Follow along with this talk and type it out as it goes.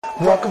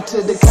Welcome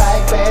to the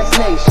Kayak Bass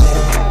Nation.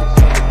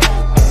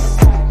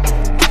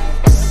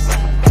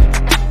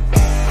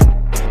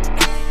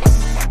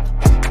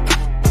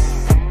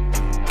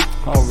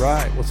 All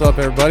right, what's up,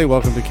 everybody?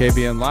 Welcome to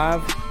KBN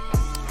Live.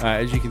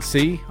 As you can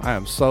see, I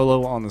am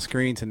solo on the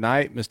screen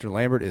tonight. Mr.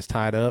 Lambert is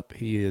tied up.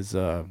 He is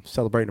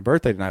celebrating a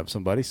birthday tonight with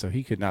somebody, so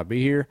he could not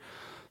be here.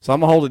 So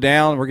I'm going to hold it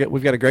down.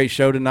 We've got a great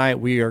show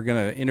tonight. We are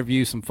going to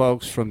interview some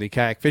folks from the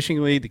Kayak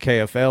Fishing League, the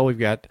KFL. We've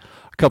got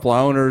a couple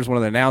of owners, one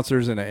of the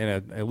announcers, and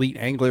an elite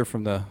angler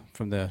from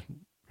the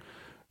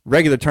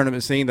regular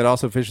tournament scene that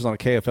also fishes on a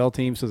KFL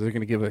team. So he's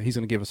going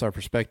to give us our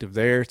perspective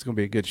there. It's going to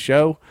be a good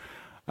show.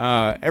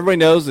 Everybody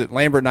knows that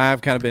Lambert and I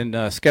have kind of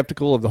been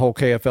skeptical of the whole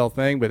KFL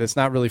thing, but it's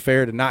not really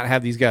fair to not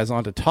have these guys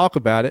on to talk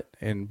about it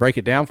and break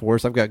it down for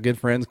us. I've got good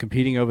friends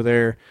competing over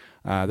there.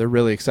 They're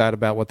really excited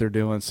about what they're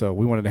doing, so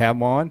we wanted to have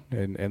them on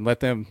and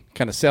let them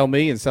kind of sell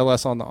me and sell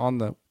us on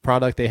the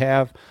product they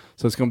have.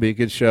 So it's going to be a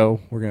good show.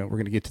 We're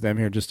going to get to them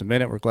here in just a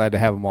minute. We're glad to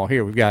have them all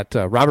here. We've got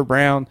Robert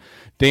Brown,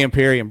 Dan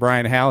Perry, and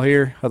Brian Howell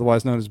here,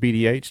 otherwise known as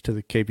BDH to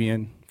the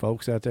KBN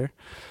folks out there.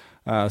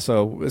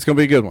 So it's going to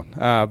be a good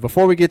one.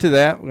 Before we get to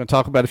that, we're going to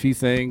talk about a few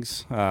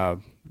things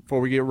before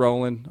we get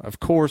rolling. Of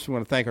course, we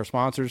want to thank our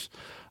sponsors.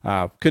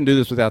 Couldn't do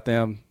this without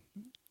them.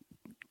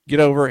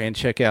 Get over and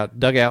check out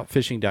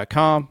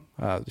dugoutfishing.com.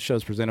 The show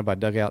is presented by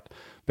Dugout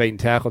Bait and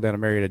Tackle down in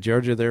Marietta,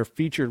 Georgia. Their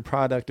featured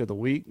product of the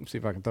week, let's see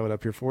if I can throw it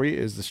up here for you,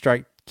 is the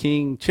Strike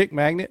King Chick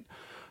Magnet.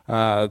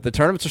 The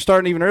tournaments are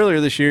starting even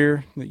earlier this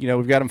year. You know,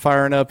 we've got them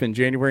firing up in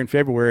January and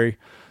February.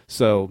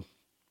 So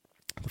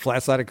the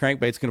flat-sided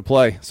crankbait's going to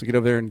play. So get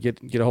over there and get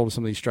a hold of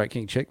some of these Strike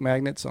King Chick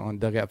Magnets on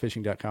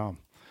dugoutfishing.com.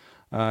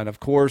 And, of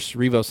course,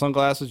 Revo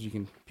Sunglasses. You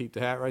can peep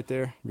the hat right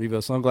there.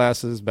 Revo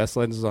Sunglasses, best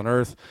lenses on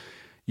earth.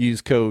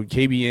 Use code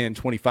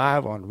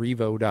KBN25 on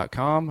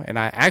revo.com.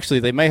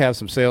 And they may have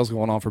some sales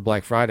going on for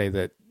Black Friday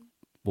that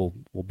will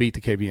beat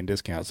the KBN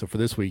discount. So for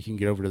this week, you can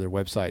get over to their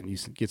website and you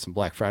can get some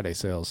Black Friday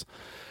sales.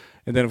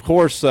 And then, of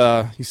course,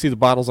 you see the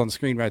bottles on the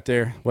screen right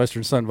there.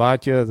 Western Sun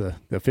Vodka,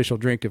 the official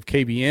drink of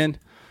KBN.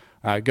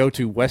 Go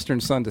to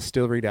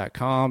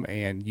westernsundistillery.com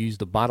and use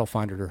the bottle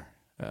finder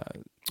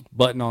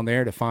button on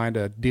there to find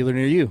a dealer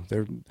near you.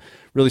 They're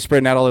really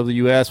spreading out all over the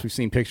U.S. We've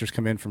seen pictures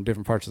come in from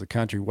different parts of the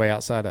country, way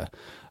outside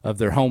of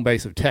their home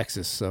base of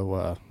Texas.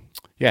 So,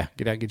 get out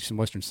and get you some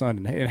Western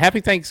Sun. And happy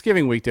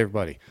Thanksgiving week to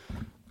everybody.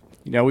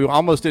 You know, we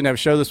almost didn't have a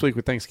show this week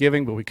with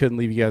Thanksgiving, but we couldn't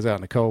leave you guys out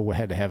in the cold. We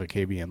had to have a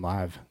KBN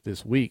Live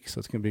this week, so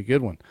it's going to be a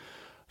good one.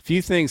 A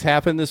few things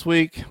happened this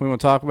week we want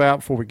to talk about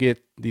before we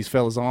get these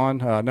fellas on.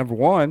 Number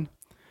one,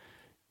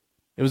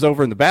 it was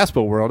over in the bass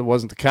boat world. It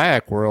wasn't the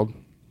kayak world.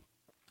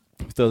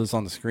 I'll throw this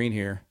on the screen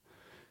here.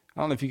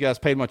 I don't know if you guys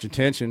paid much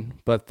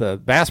attention, but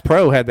the Bass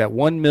Pro had that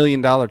 $1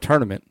 million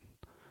tournament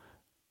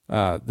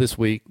this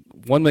week.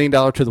 $1 million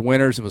to the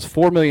winners. It was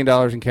 $4 million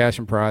in cash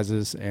and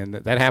prizes, and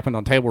that happened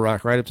on Table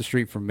Rock right up the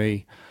street from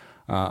me.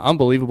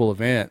 Unbelievable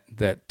event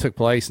that took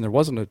place, and there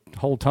wasn't a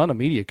whole ton of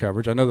media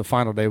coverage. I know the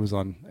final day was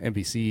on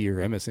NBC or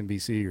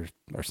MSNBC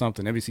or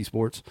something, NBC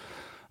Sports.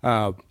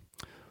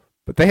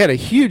 But they had a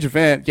huge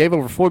event, gave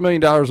over $4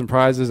 million in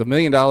prizes, $1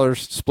 million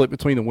split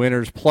between the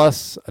winners,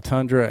 plus a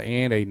Tundra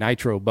and a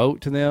Nitro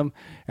boat to them.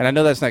 And I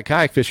know that's not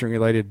kayak fishing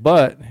related,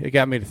 but it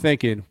got me to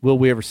thinking, will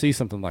we ever see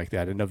something like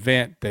that? An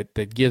event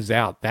that gives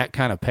out that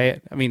kind of pay?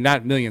 I mean,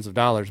 not millions of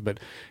dollars, but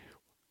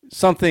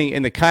something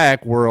in the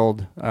kayak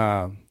world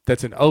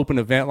that's an open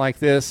event like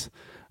this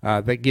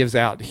that gives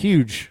out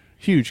huge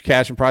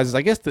cash and prizes.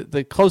 I guess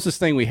the closest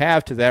thing we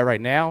have to that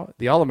right now,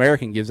 the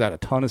All-American gives out a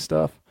ton of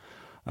stuff.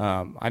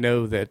 I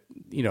know that,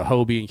 you know,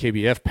 Hobie and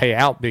KBF pay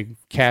out big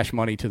cash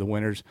money to the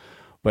winners,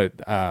 but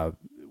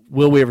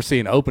will we ever see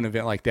an open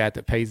event like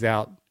that pays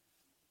out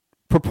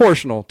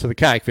proportional to the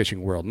kayak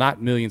fishing world?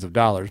 Not millions of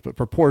dollars, but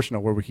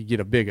proportional, where we could get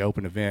a big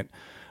open event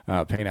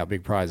paying out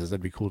big prizes.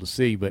 That'd be cool to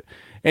see. But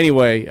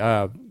anyway,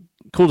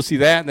 cool to see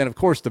that. And then, of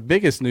course, the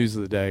biggest news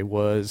of the day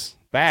was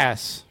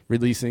Bass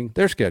releasing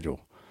their schedule.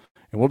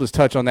 And we'll just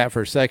touch on that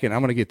for a second. I'm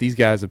going to get these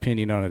guys'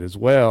 opinion on it as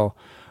well.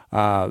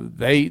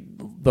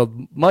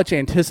 The much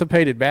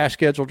anticipated bass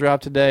schedule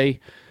dropped today.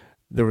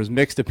 There was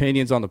mixed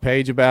opinions on the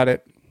page about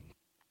it.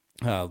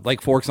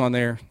 Lake Fork's on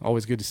there.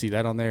 Always good to see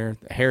that on there.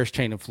 Harris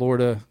Chain in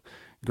Florida,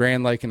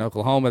 Grand Lake in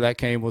Oklahoma. That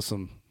came with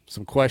some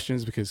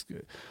questions because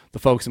the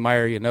folks in my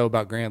area know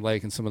about Grand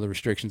Lake and some of the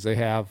restrictions they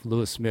have.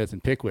 Lewis Smith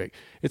and Pickwick.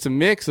 It's a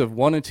mix of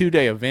 1 and 2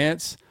 day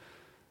events.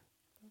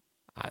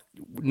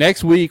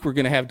 Next week, we're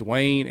going to have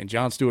Dwayne and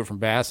John Stewart from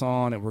Bass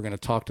on, and we're going to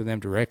talk to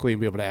them directly and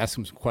be able to ask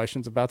them some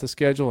questions about the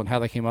schedule and how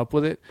they came up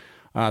with it.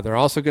 They're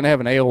also going to have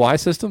an AOY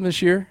system this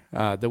year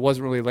that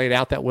wasn't really laid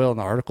out that well in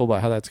the article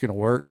about how that's going to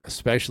work,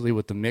 especially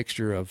with the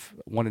mixture of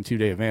 1 and 2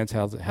 day events.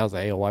 How's the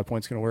AOY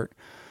points going to work?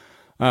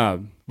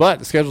 But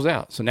the schedule's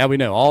out, so now we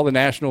know all the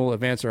national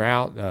events are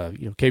out.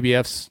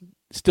 KBF's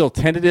still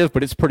tentative,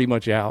 but it's pretty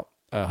much out.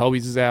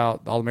 Hobie's is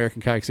out. All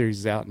American Kayak Series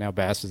is out. Now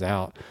Bass is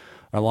out,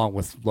 along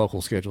with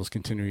local schedules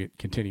continuing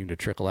to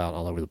trickle out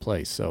all over the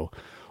place. So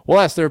we'll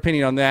ask their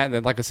opinion on that. And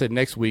then, like I said,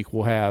 next week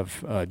we'll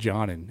have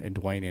John and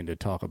Dwayne in to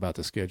talk about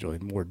the schedule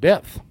in more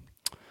depth.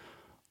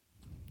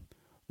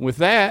 With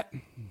that,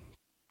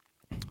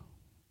 let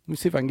me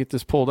see if I can get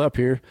this pulled up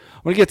here.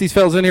 I'm going to get these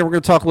fellas in here. We're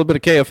going to talk a little bit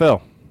of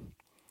KFL.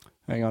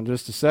 Hang on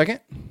just a second.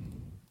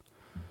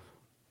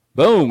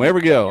 Boom, there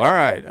we go. All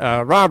right.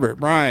 Robert,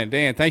 Brian,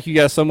 Dan, thank you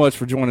guys so much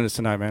for joining us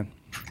tonight, man.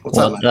 What's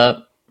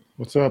up?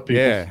 What's up,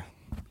 people? Yeah.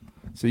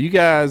 So you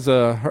guys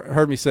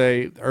heard me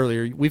say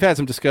earlier, we've had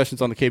some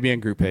discussions on the KBN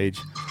group page.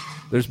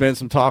 There's been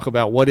some talk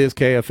about what is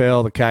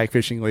KFL, the Kayak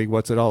Fishing League,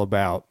 what's it all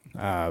about.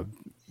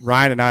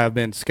 Ryan and I have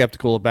been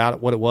skeptical about it,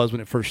 what it was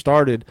when it first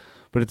started.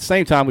 But at the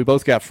same time, we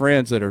both got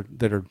friends that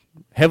are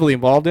heavily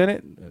involved in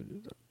it,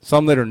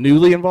 some that are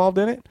newly involved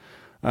in it.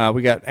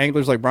 We got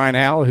anglers like Brian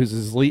Howell, who's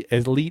as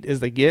elite as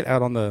they get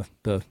out on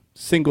the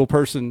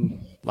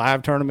single-person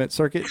live tournament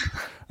circuit,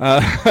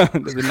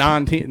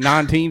 the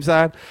non-team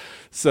side.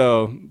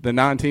 So the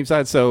non-team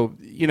side. So,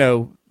 you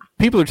know,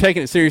 people are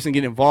taking it serious and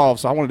getting involved.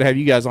 So I wanted to have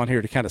you guys on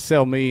here to kind of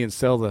sell me and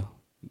sell the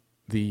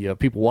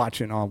people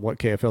watching on what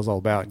KFL is all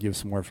about and give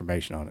some more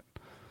information on it.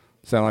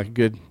 Sound like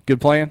a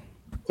good plan?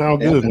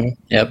 Sound good, man.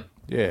 Yep.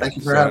 Yeah. Thank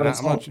you for having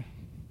us on.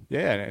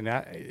 Yeah, and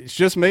it's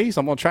just me, so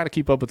I'm going to try to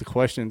keep up with the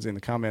questions in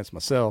the comments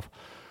myself.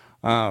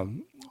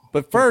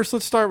 But first,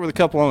 let's start with a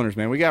couple owners,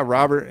 man. We got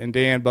Robert and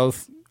Dan,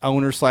 both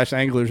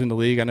owners/anglers in the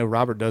league. I know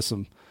Robert does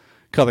some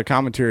color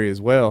commentary as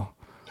well.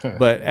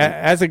 But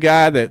as a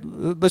guy that,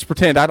 let's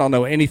pretend I don't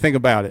know anything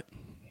about it.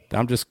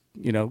 I'm just,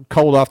 you know,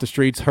 cold off the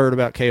streets, heard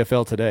about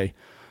KFL today.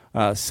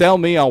 Sell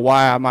me on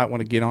why I might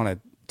want to get on a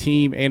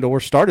team and or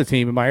start a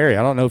team in my area.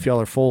 I don't know if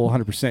y'all are full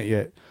 100%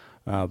 yet.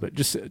 But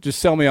just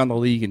sell me on the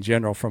league in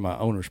general from an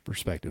owner's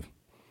perspective.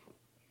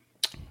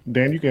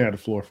 Dan, you can have the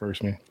floor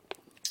first, man.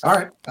 All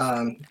right.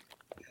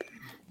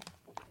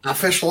 I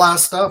fished a lot of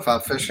stuff. I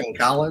fished in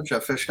college. I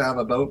fished out of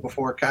a boat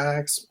before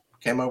kayaks.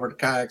 Came over to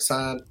kayak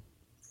side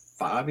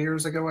 5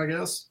 years ago, I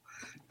guess.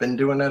 Been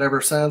doing that ever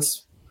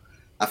since.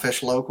 I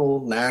fish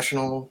local,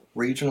 national,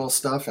 regional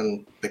stuff,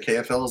 and the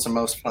KFL is the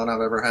most fun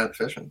I've ever had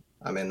fishing.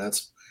 I mean,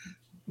 that's,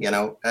 you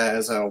know,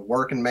 as a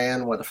working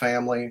man with a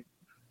family,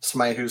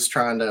 somebody who's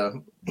trying to,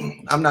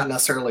 I'm not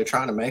necessarily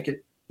trying to make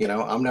it, you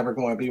know, I'm never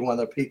going to be one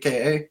of the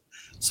PKA.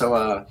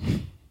 So,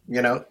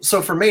 you know,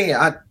 so for me,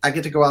 I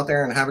get to go out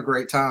there and have a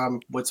great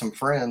time with some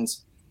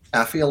friends.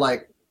 And I feel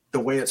like the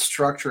way it's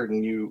structured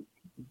and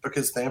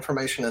because the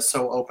information is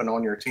so open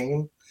on your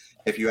team,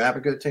 if you have a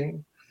good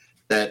team,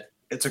 that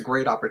it's a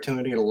great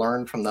opportunity to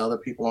learn from the other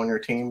people on your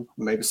team,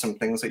 maybe some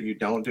things that you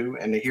don't do,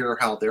 and to hear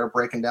how they're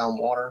breaking down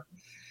water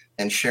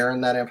and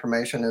sharing that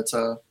information.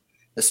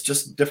 It's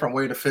just a different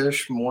way to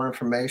fish, more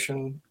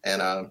information.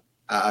 And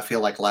I feel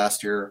like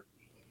last year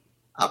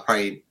I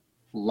probably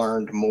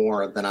learned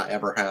more than I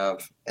ever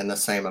have in the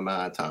same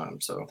amount of time.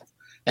 So,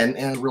 and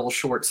a real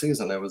short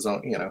season. It was,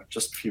 you know,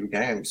 just a few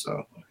games.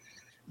 So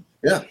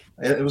yeah,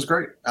 it was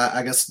great.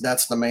 I guess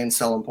that's the main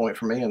selling point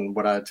for me and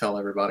what I tell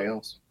everybody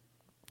else.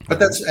 But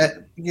that's,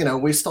 you know,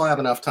 we still have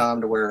enough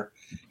time to where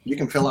you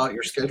can fill out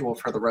your schedule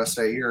for the rest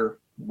of the year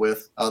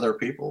with other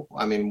people.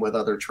 I mean, with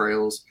other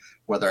trails,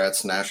 whether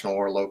it's national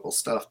or local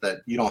stuff,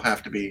 that you don't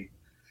have to be.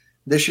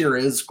 This year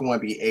is going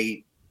to be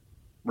 8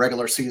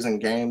 regular season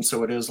games,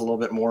 so it is a little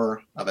bit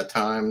more of a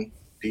time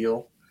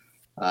deal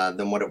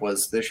than what it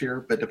was this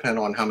year. But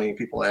depending on how many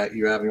people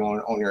you have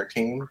on your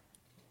team,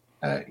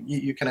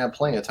 you can have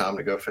plenty of time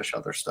to go fish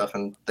other stuff,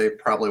 and they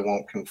probably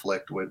won't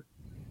conflict with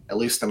at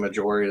least the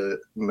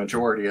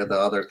majority of the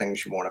other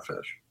things you want to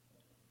fish.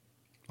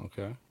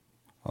 Okay,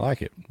 I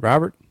like it,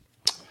 Robert.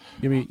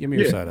 Give me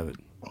your side of it.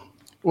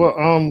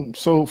 Well,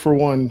 so for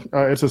one,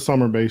 it's a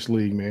summer-based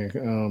league,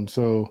 man.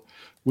 So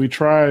we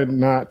try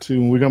not to,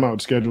 when we come out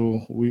with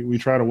schedule, we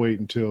try to wait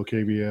until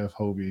KBF,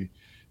 Hobie,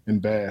 and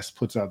Bass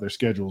puts out their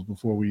schedules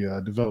before we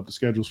develop the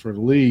schedules for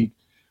the league.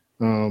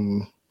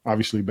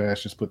 Obviously,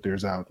 Bass just put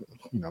theirs out,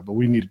 you know, but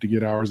we needed to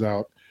get ours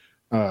out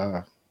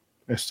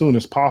as soon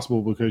as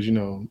possible because, you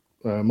know,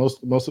 a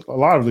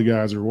lot of the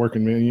guys are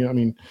working men. You know, I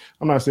mean,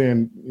 I'm not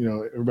saying, you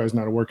know, everybody's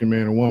not a working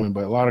man or woman,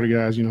 but a lot of the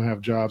guys, you know, have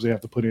jobs they have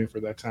to put in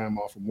for that time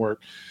off from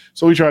work.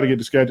 So we try to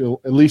get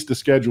at least the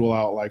schedule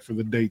out, like for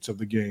the dates of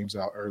the games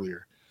out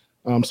earlier.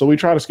 So we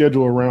try to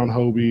schedule around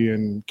Hobie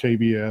and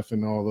KBF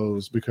and all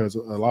those because a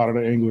lot of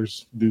the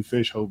anglers do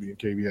fish Hobie and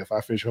KBF.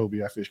 I fish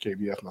Hobie, I fish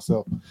KBF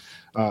myself.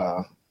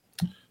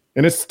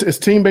 And it's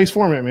team-based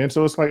format, man.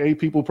 So it's like 8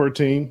 people per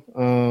team.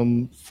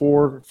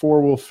 Four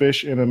will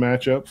fish in a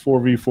matchup,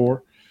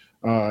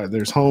 4v4.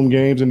 There's home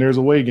games and there's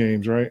away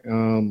games, right?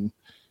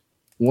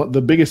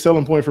 The biggest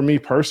selling point for me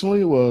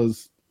personally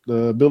was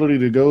the ability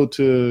to go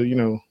to, you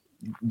know,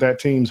 that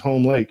team's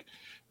home lake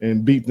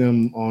and beat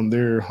them on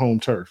their home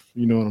turf.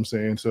 You know what I'm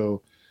saying?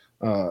 So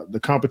the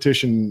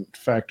competition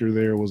factor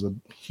there was a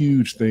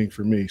huge thing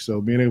for me.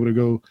 So being able to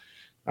go,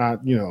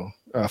 you know,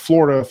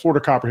 Florida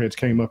Copperheads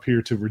came up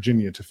here to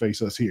Virginia to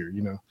face us here.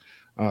 You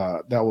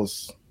know, that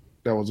was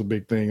a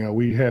big thing.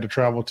 We had to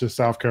travel to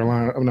North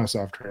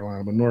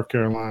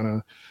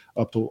Carolina,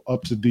 up to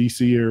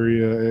DC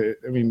area.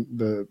 I mean,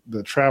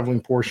 the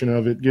traveling portion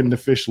of it, getting to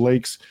fish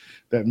lakes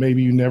that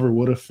maybe you never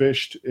would have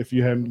fished if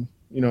you hadn't,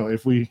 you know,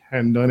 if we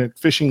hadn't done it.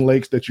 Fishing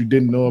lakes that you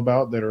didn't know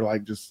about that are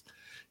like just,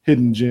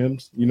 hidden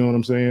gems. You know what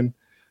I'm saying?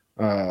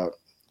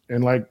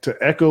 And like to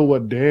echo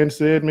what Dan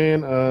said,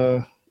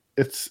 man,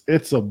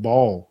 it's a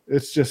ball.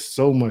 It's just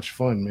so much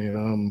fun,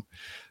 man.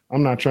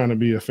 I'm not trying to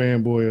be a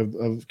fanboy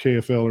of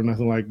KFL or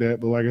nothing like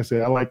that, but like I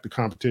said, I like the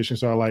competition,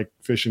 so I like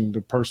fishing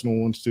the personal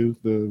ones too,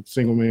 the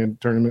single man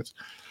tournaments.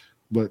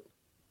 But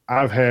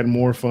I've had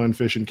more fun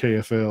fishing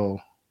KFL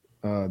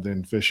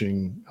than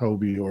fishing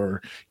Hobie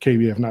or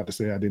KBF. Not to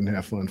say I didn't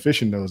have fun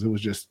fishing those. It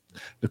was just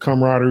the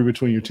camaraderie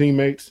between your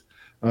teammates,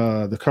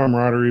 the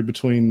camaraderie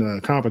between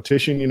the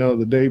competition. You know,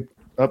 the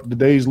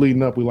days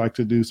leading up, we like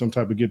to do some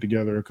type of get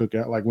together or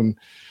cookout. Like when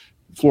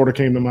Florida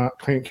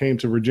came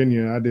to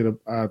Virginia,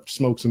 I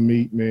smoked some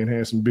meat, man,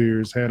 had some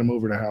beers, had them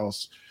over the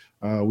house.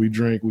 We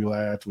drank, we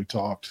laughed, we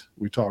talked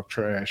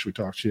trash, we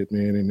talked shit,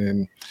 man, and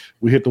then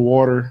we hit the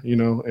water, you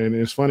know. And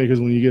it's funny because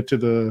when you get to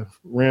the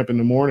ramp in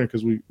the morning,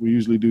 because we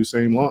usually do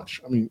same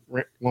launch. I mean,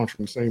 launch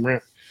from the same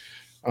ramp.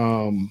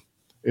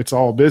 It's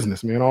all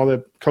business, man. All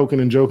that coking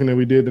and joking that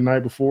we did the night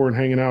before and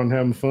hanging out and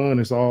having fun.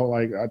 It's all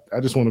like I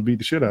just want to beat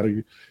the shit out of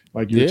you,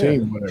 like your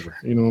team, whatever.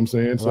 You know what I'm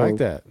saying? I like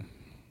that.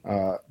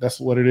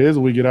 That's what it is.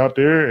 We get out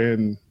there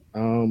and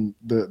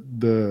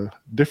the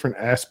different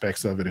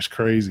aspects of it is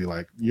crazy.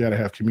 Like you got to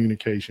have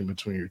communication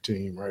between your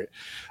team, right?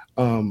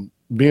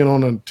 Being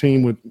on a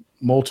team with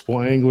multiple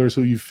anglers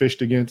who you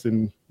fished against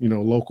in, you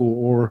know, local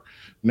or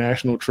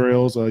national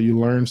trails, you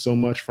learn so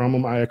much from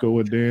them. I echo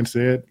what Dan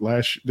said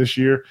this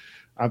year.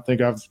 I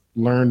think I've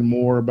learned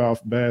more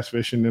about bass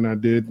fishing than I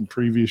did in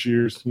previous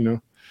years, you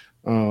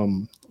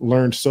know.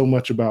 Learned so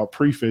much about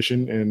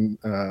pre-fishing and,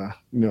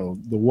 you know,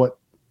 the what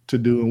to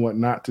do and what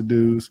not to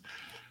do's.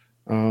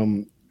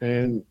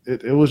 And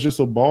it was just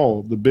a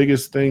ball. The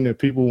biggest thing that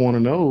people want to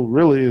know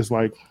really is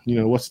like, you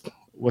know, what's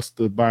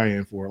the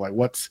buy-in for? Like,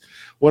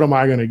 what am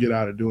I going to get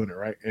out of doing it,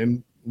 right?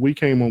 And we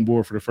came on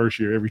board for the first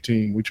year. Every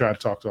team, we tried to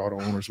talk to all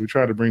the owners. We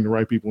tried to bring the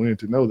right people in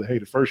to know that, hey,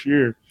 the first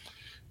year,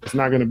 it's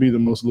not going to be the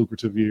most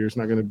lucrative year. It's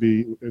not going to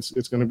be.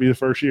 It's going to be the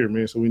first year,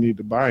 man. So we need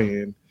to buy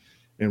in,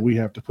 and we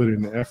have to put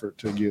in the effort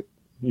to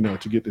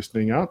get this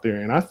thing out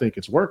there. And I think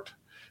it's worked.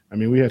 I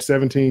mean, we had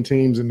 17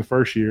 teams in the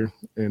first year,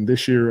 and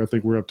this year I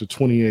think we're up to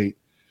 28.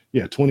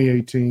 Yeah,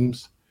 28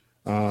 teams.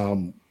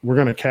 We're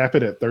going to cap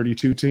it at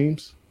 32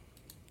 teams.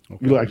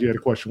 Okay. You had a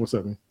question. What's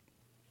up, man?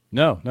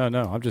 No.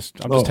 I'm just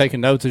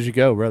taking notes as you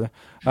go, brother.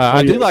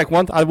 I do like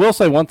one. I will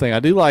say one thing. I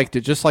do like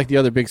that. Just like the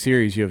other big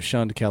series, you have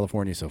shunned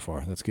California so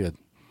far. That's good.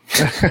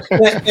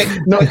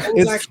 No, there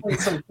was actually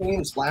some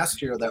teams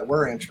last year that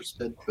were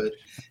interested, but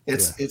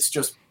it's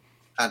just.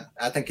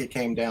 I think it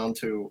came down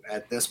to,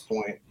 at this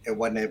point, it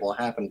wasn't able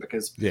to happen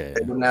because they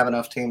didn't have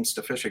enough teams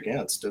to fish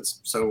against.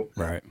 It's so.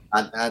 Right.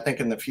 I think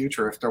in the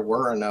future, if there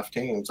were enough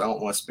teams, I don't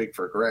want to speak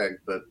for Greg,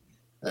 but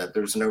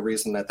there's no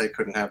reason that they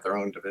couldn't have their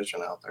own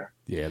division out there.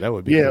 Yeah, that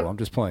would be cool. I'm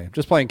just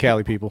playing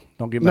Cali, people.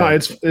 Don't get mad.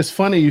 No, it's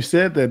funny you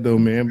said that though,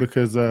 man,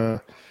 because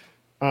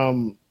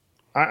I'm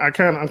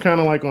kind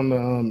of like on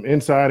the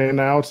inside and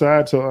the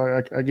outside,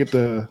 so I get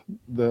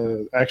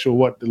the actual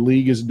what the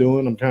league is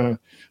doing. I'm kind of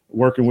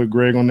working with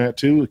Greg on that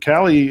too.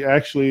 Cali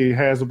actually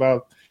has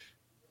about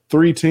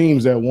 3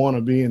 teams that want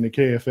to be in the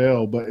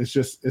KFL, but it's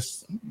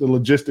the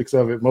logistics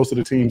of it. Most of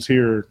the teams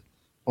here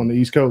on the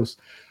East Coast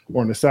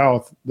or in the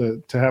South,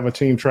 to have a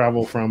team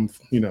travel from,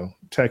 you know,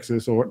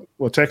 Texas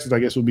Texas I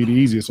guess would be the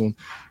easiest one,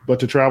 but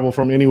to travel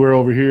from anywhere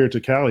over here to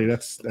Cali,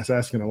 that's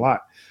asking a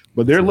lot.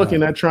 But they're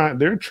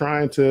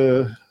trying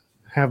to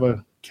have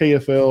a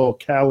KFL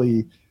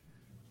Cali,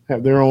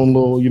 have their own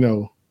little, you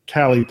know,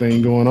 Cali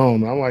thing going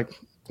on. I'm like,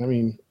 I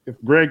mean, if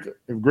Greg's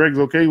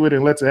okay with it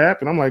and lets it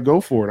happen, I'm like,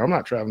 go for it. I'm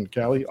not traveling to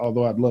Cali,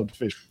 although I'd love to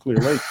fish Clear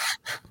Lake.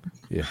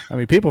 Yeah. I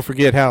mean, people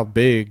forget how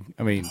big,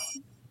 I mean,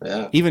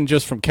 even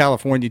just from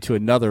California to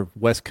another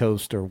West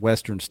Coast or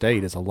Western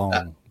state is a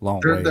long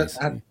ways.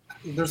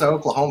 There's an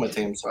Oklahoma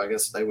team, so I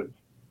guess they would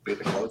be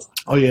the closest.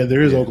 Oh, yeah,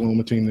 there is an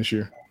Oklahoma team this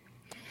year.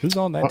 Who's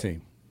on that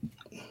team?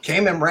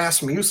 Cayman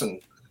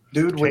Rasmussen.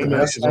 Dude with the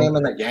best name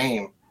in the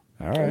game.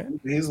 All right.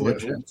 He's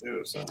legit,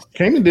 too. So.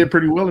 Cayman did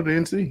pretty well at the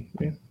NC,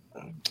 man.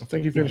 I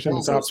think he finished in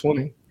the top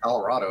 20.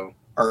 Colorado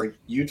or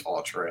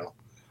Utah Trail.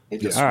 He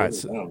just all right.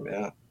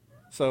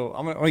 So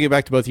I'm going to get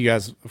back to both of you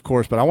guys, of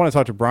course, but I want to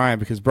talk to Brian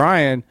because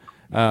Brian,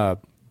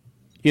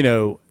 you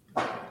know,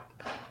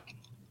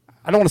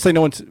 I don't want to say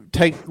no one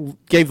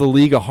gave the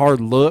league a hard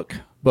look,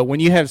 but when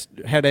you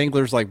had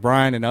anglers like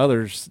Brian and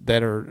others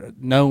that are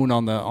known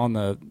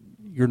on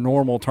your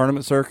normal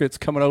tournament circuits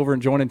coming over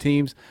and joining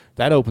teams,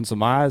 that opened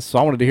some eyes. So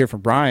I wanted to hear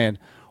from Brian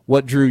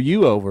what drew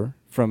you over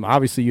from.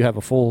 Obviously, you have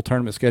a full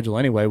tournament schedule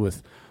anyway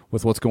with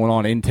what's going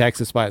on in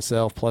Texas by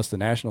itself, plus the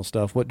national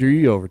stuff. What drew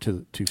you over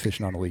to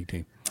fishing on a league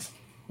team?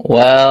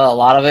 Well, a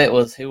lot of it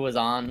was who was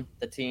on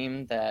the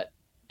team that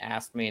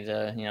asked me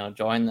to, you know,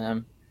 join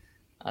them.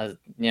 You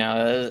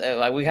know,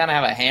 like we kind of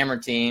have a hammer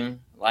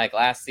team. Like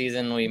last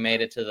season, we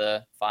made it to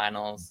the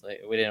finals.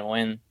 Like, we didn't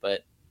win,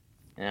 but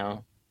you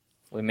know,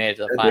 we made it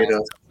to the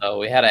finals. So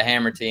we had a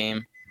hammer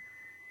team,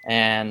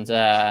 and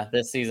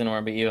this season we're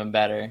gonna be even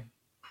better.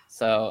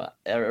 So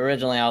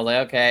originally I was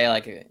like, okay,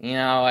 like, you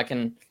know, I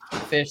can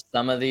fish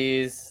some of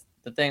these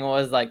the thing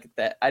was like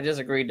that I just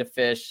agreed to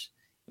fish,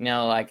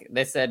 like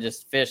they said,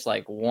 just fish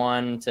like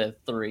 1 to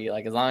 3.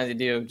 Like as long as you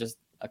do just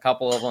a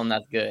couple of them,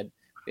 that's good,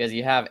 because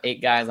you have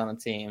 8 guys on the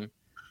team.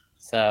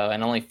 So,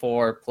 and only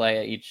 4 play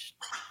at each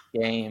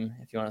game,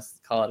 if you want to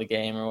call it a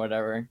game or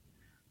whatever.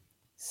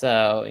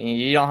 So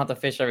you don't have to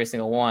fish every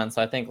single one.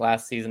 So I think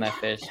last season I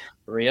fished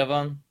 3 of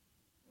them.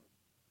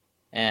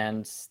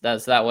 And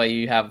that way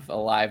you have a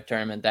live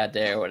tournament that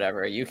day or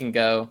whatever. You can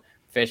go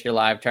fish your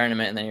live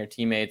tournament, and then your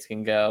teammates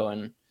can go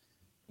and,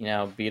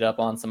 beat up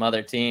on some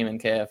other team in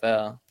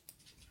KFL.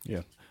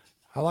 Yeah,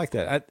 I like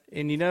that.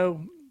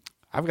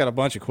 I've got a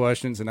bunch of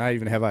questions, and I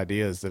even have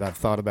ideas that I've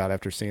thought about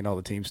after seeing all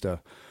the team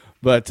stuff.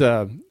 But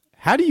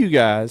how do you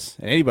guys,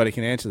 and anybody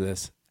can answer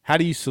this, how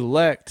do you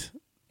select,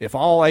 if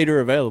all 8 are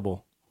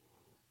available,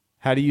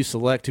 how do you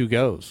select who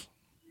goes?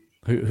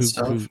 Who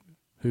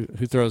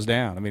throws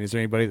down? I mean, is there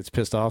anybody that's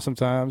pissed off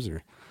sometimes,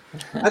 or?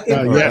 I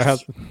think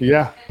yes.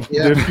 Yeah.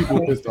 There's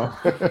people pissed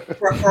off.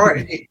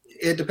 Right.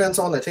 It depends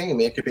on the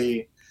team. It could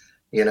be,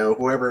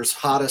 whoever's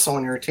hottest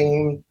on your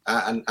team.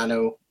 I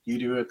know you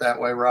do it that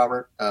way,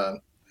 Robert.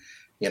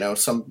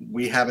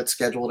 We have it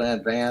scheduled in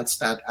advance.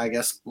 I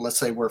guess let's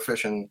say we're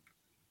fishing,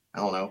 I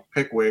don't know,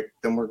 Pickwick,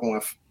 then we're going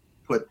to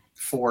put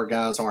 4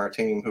 guys on our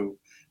team who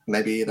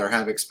maybe either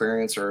have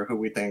experience or who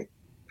we think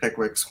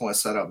Pickwick's going to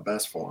set up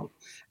best for them.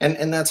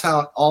 And that's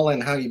how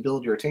you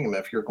build your team.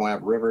 If you're going to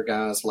have river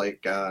guys,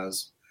 lake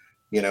guys,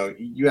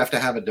 you have to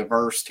have a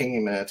diverse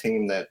team, and a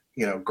team that,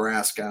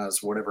 grass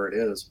guys, whatever it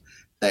is,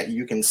 that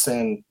you can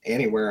send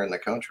anywhere in the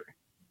country.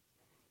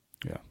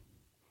 Yeah.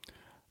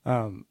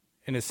 And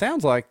it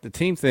sounds like the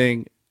team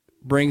thing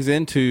brings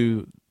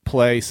into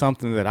play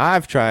something that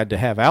I've tried to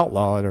have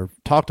outlawed, or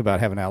talked about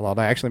having outlawed.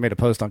 I actually made a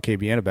post on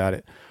KBN about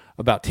it,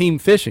 about team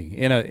fishing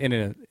in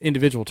an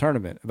individual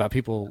tournament, about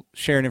people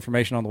sharing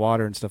information on the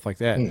water and stuff like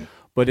that.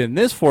 But in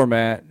this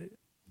format,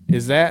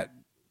 is that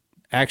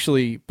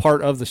actually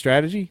part of the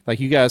strategy? Like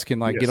you guys can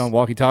Yes. get on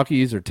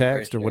walkie-talkies or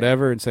text or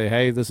whatever and say,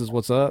 "Hey, this is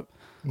what's up."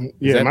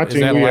 Yeah, is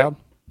that allowed?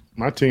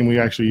 My team, we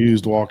actually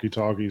used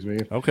walkie-talkies,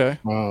 man. Okay.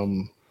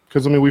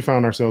 Because we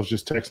found ourselves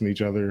just texting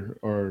each other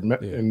or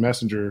in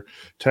Messenger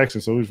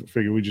texting, so we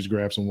figured we just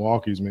grab some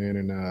walkies, man,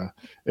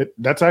 and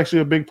that's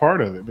actually a big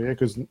part of it, man.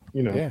 Because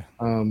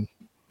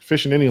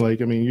fishing any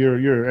lake, I mean,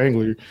 you're an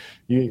angler,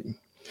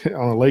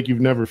 on a lake you've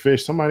never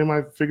fished, somebody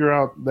might figure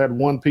out that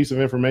one piece of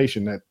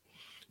information that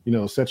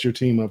sets your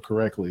team up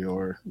correctly,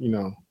 or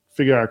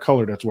figure out a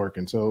color that's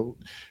working. So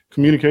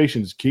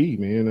communication is key,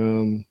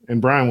 man.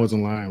 And Brian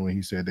wasn't lying when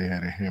he said they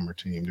had a hammer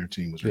team. Their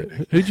team was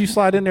ridiculous. Who'd you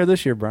slide in there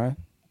this year, Brian?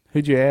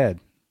 Who'd you add?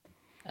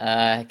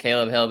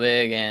 Caleb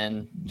Hillbig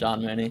and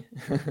John Mooney.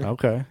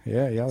 Okay.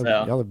 Yeah,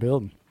 y'all are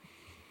building.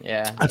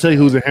 Yeah. I tell you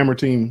who's a hammer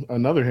team,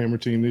 another hammer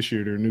team this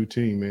year, their new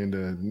team, man,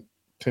 the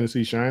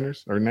Tennessee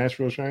Shiners, or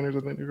Nashville Shiners,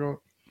 I think they're called.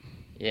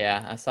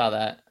 Yeah, I saw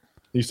that.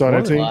 You saw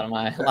that team? A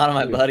lot of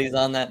my buddies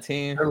on that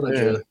team.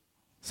 Yeah.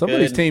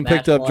 Somebody's team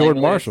picked up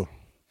Jordan Marshall.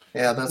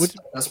 Yeah,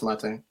 that's my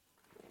team.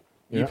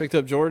 You picked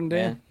up Jordan,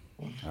 Dan? Yeah.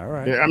 All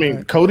right. Yeah, I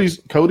mean, Cody's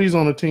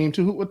on the team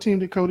too. What team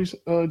did Cody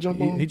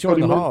jump on? He joined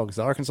Cody the Hogs,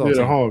 the Arkansas team.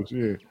 The Hogs,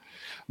 yeah.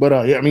 But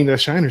I mean, that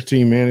Shiners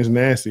team, man, is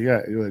nasty.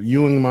 Yeah,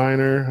 Ewing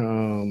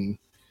Minor,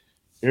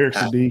 Eric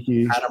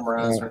Siddiqui,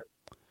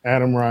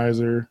 Adam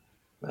Reiser.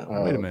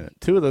 Wait a minute.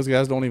 2 of those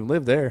guys don't even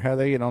live there. How are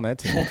they getting on that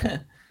team?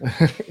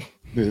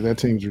 Dude, that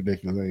team's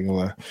ridiculous. I ain't gonna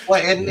lie.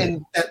 Well,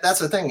 and that's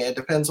the thing. It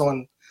depends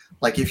on,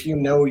 like, if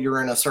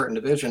you're in a certain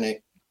division,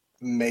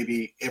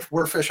 maybe if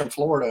we're fishing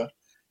Florida,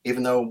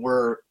 even though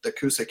we're the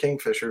Coosa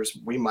Kingfishers,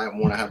 we might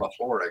want to have a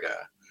Florida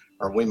guy,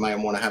 or we might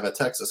want to have a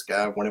Texas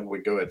guy whenever we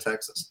go to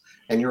Texas.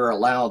 And you're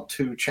allowed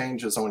 2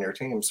 changes on your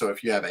team. So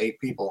if you have 8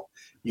 people,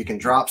 you can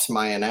drop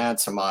somebody and add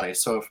somebody.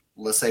 So if,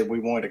 let's say we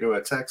wanted to go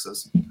to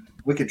Texas,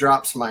 we could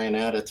drop somebody and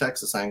add a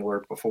Texas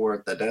angler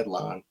before the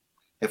deadline,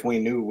 if we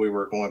knew we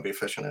were going to be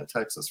fishing in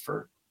Texas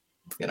for,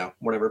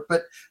 whatever.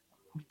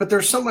 But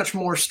there's so much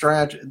more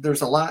strategy.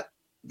 There's a lot.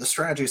 The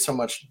strategy is so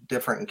much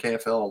different in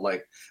KFL.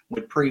 Like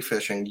with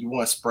pre-fishing, you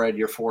want to spread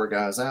your 4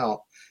 guys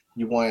out.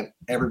 You want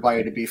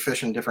everybody to be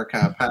fishing different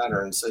kind of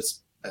patterns.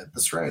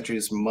 The strategy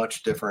is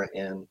much different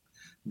in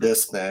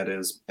this than it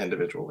is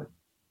individually.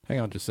 Hang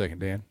on just a second,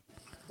 Dan.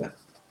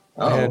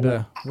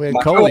 Yeah. We had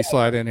Coley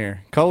slide in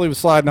here. Coley was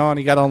sliding on.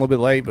 He got on a little bit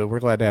late, but we're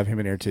glad to have him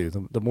in here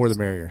too. The more the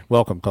merrier.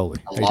 Welcome, Coley.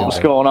 What's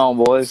going on,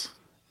 boys?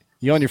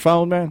 You on your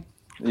phone, man?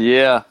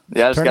 Yeah.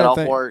 I just got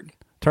off work.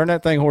 Turn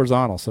that thing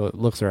horizontal so it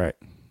looks right.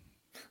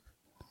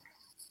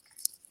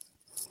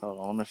 Hold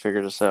on, let me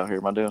figure this out here.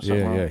 Am I doing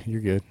something wrong? Yeah,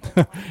 you're good.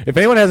 If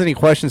anyone has any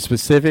questions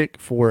specific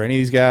for any of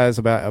these guys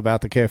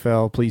about the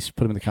KFL, please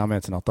put them in the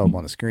comments and I'll throw them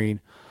on the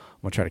screen.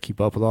 I'm going to try to keep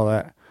up with all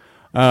that.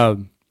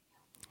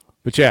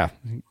 But yeah,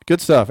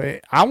 good stuff.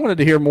 I wanted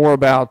to hear more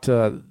about,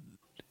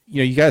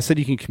 you guys said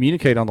you can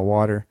communicate on the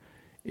water.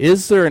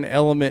 Is there an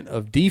element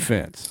of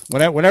defense?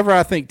 Whenever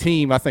I think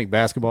team, I think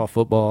basketball,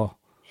 football,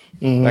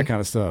 that kind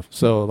of stuff.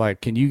 So,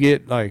 like, can you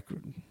get, like,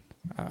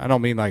 I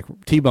don't mean like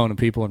T-boning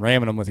people and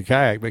ramming them with a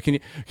kayak, but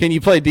can you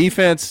play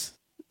defense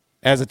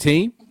as a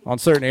team on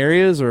certain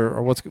areas,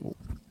 or what's?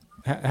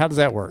 How does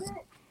that work?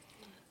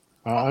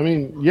 I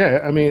mean,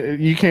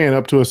 you can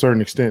up to a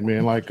certain extent,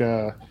 man. Like,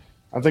 I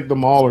think the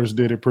Maulers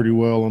did it pretty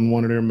well on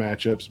one of their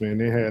matchups, man.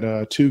 They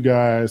had two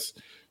guys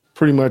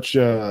pretty much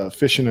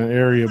fishing an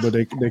area, but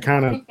they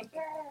kind of,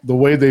 the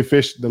way they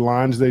fished, the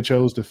lines they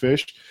chose to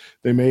fish,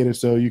 they made it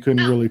so you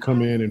couldn't really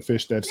come in and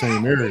fish that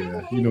same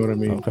area. You know what I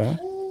mean?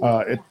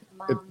 Okay.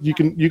 You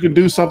can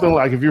do something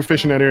like if you're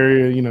fishing that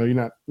area, you know, you're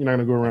not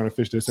gonna go around and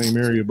fish the same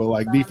area, but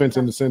like defense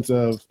in the sense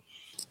of,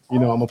 you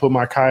know, I'm gonna put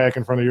my kayak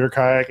in front of your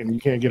kayak and you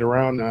can't get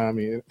around. Nah, I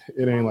mean,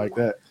 it ain't like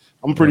that.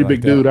 I'm a pretty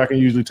big dude. I can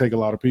usually take a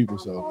lot of people,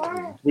 so I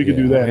mean, we could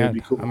do that. It'd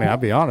be cool. I mean, I'll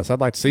be honest.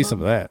 I'd like to see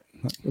some of that.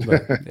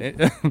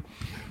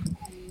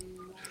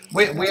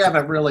 We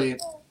haven't really.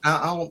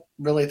 I don't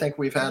really think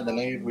we've had the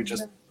need. We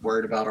just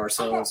worried about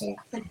ourselves and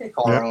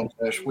call our own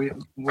fish.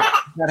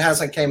 That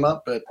hasn't came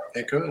up, but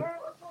it could.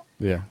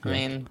 Yeah. I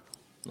mean,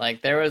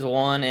 like there was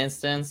one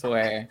instance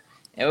where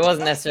it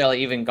wasn't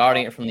necessarily even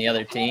guarding it from the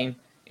other team.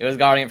 It was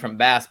guarding it from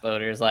bass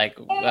boaters. Like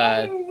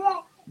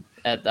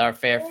at our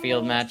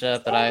Fairfield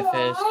matchup that I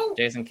fished,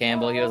 Jason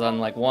Campbell, he was on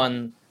like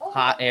one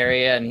hot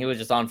area and he was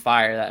just on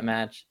fire that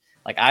match.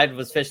 Like I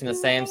was fishing the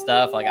same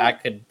stuff. Like I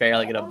could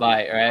barely get a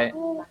bite, right?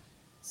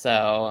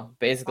 So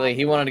basically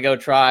he wanted to go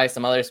try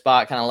some other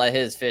spot, kind of let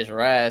his fish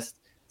rest.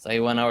 So he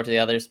went over to the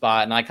other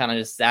spot and I kind of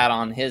just sat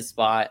on his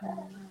spot,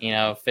 you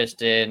know,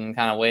 fished it and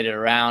kind of waited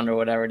around or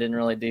whatever. Didn't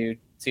really do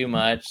too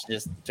much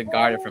just to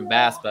guard it from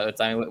bass boats.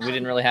 I mean, we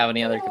didn't really have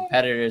any other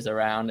competitors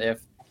around.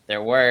 If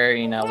there were,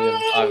 you know,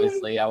 I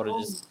would have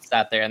just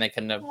sat there and they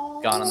couldn't have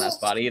gone on that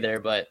spot either.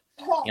 But,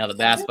 you know, the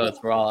bass boats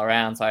were all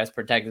around. So I just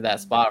protected that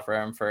spot for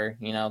him for,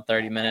 you know,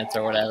 30 minutes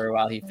or whatever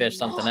while he fished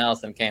something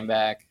else and came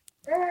back.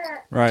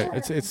 Right.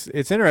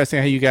 It's interesting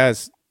how you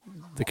guys,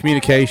 the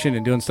communication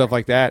and doing stuff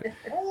like that,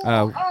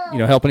 you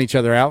know, helping each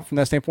other out from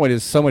that standpoint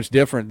is so much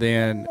different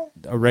than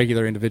a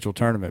regular individual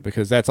tournament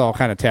because that's all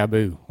kind of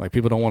taboo. Like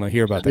people don't want to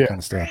hear about that kind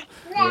of stuff.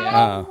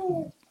 Yeah.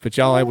 But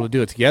y'all are able to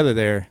do it together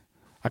there.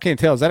 I can't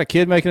tell. Is that a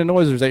kid making a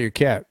noise or is that your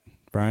cat,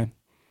 Brian?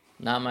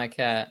 Not my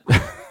cat.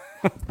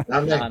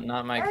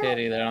 not my kid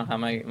either. I don't have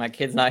my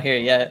kid's not here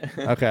yet.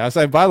 Okay. I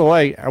say, by the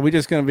way, are we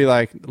just going to be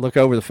like, look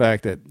over the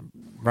fact that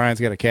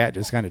Brian's got a cat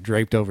just kind of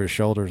draped over his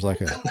shoulders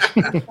like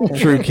a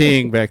true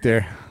king back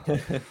there?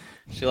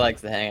 She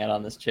likes to hang out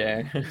on this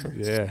chair.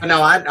 Yeah.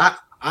 No,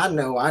 I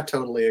know. I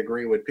totally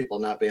agree with people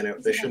not being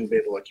able. They shouldn't be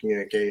able to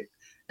communicate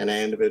in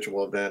an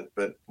individual event,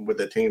 but with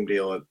the team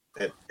deal,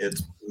 it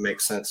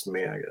makes sense to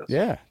me, I guess.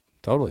 Yeah,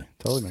 totally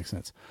makes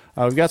sense.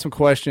 We've got some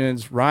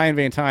questions. Ryan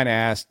Van Tyne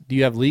asked, "Do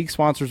you have league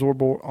sponsors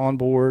on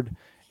board,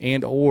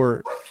 and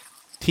or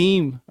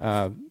team?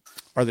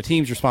 Are the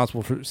teams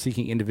responsible for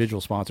seeking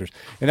individual sponsors?"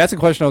 And that's a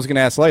question I was going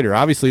to ask later.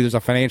 Obviously, there's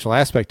a financial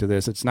aspect to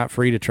this. It's not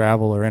free to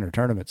travel or enter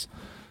tournaments.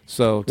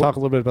 So talk a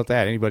little bit about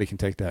that. Anybody can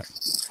take that.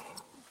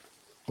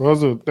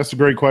 Well, that's a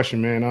great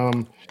question,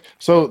 man.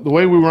 So the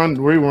way we run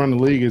the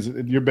league is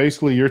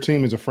your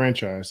team is a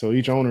franchise. So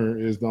each owner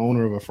is the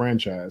owner of a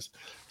franchise.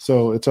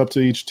 So it's up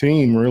to each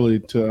team really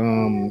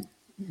to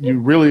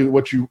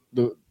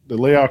the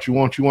layout you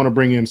want to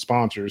bring in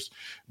sponsors,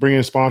 bring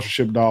in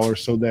sponsorship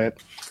dollars so that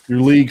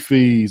your league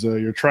fees,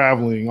 your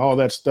traveling, all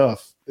that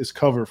stuff is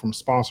covered from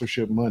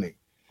sponsorship money.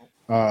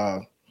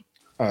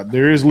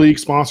 There is league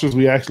sponsors.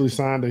 We actually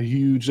signed a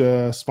huge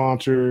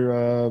sponsor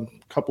a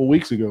couple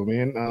weeks ago,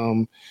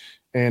 man.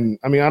 And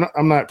I mean,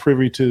 I'm not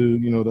privy to,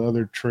 you know, the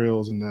other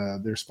trails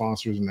and their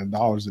sponsors and the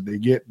dollars that they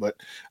get, but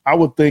I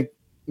would think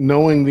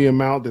knowing the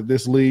amount that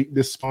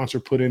this sponsor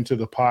put into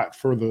the pot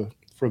for the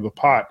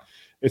pot,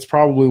 it's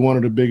probably one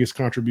of the biggest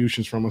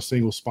contributions from a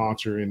single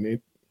sponsor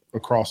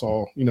across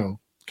all, you know,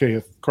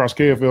 across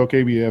KFL,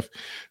 KBF,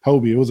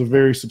 Hobie. It was a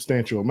very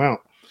substantial amount.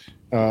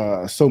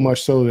 So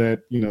much so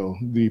that, you know,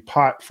 the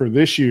pot for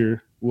this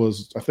year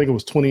was, I think it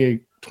was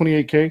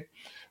 28K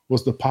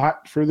was the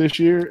pot for this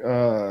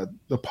year.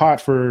 The pot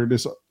for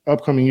this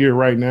upcoming year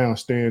right now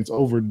stands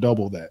over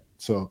double that.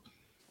 So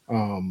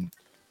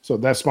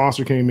that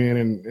sponsor came in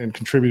and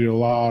contributed a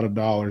lot of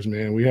dollars,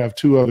 man. We have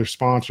two other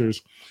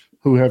sponsors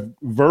who have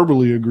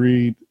verbally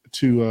agreed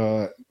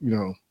to, you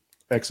know,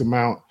 X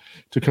amount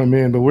to come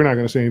in, but we're not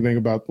going to say anything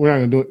about, we're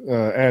not going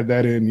to add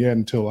that in yet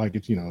until like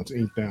it's, you know, it's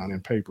inked down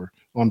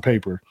on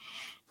paper.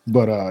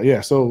 But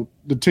yeah, so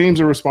the teams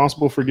are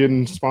responsible for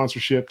getting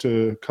sponsorship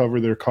to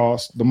cover their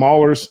costs. The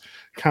Maulers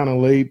kind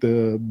of laid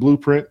the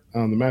blueprint.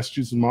 The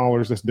Massachusetts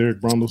Maulers, that's Derek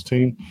Brundle's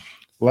team.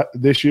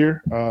 This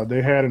year,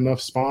 they had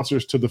enough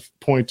sponsors to the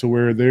point to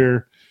where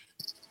their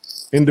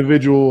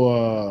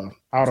individual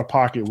out of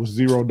pocket was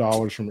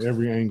 $0 from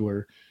every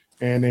angler,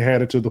 and they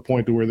had it to the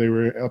point to where they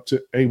were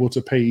able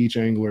to pay each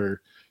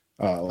angler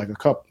like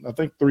I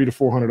think $300 to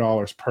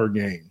 $400 per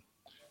game.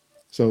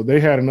 So they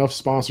had enough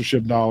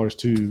sponsorship dollars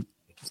to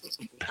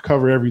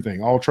cover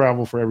everything, all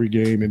travel for every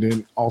game, and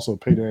then also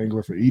pay the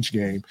angler for each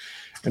game.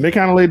 And they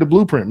kind of laid the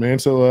blueprint, man.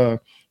 So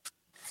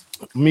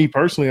me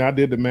personally, I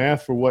did the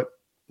math for what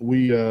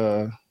we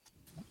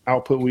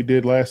output we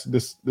did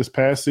this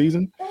past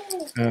season,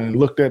 and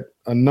looked at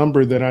a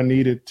number that I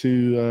needed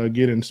to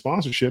get in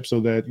sponsorship, so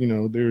that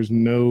there's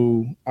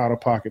no out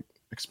of pocket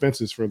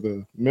expenses for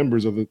the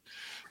members of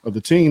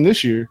the team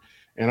this year.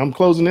 And I'm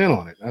closing in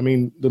on it. I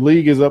mean, the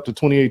league is up to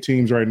 28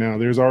 teams right now.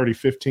 There's already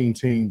 15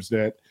 teams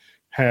that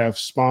have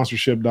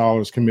sponsorship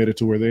dollars committed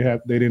to where they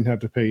didn't have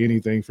to pay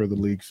anything for the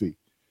league fee.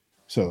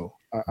 So,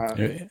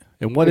 and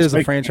what is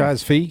a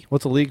franchise fee?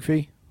 What's a league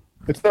fee?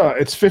 It's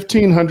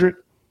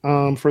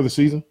 $1,500 for the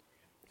season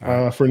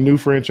for new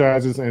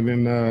franchises, and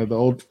then the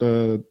old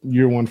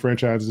year one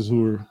franchises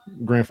who are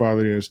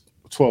grandfathered is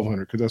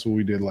 $1,200 because that's what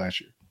we did last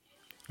year.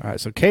 All right,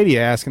 so Katie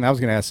asked, and I was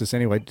going to ask this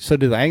anyway. So,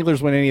 do the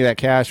anglers win any of that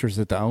cash, or is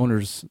it the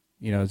owners?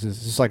 Is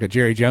this like a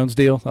Jerry Jones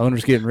deal? The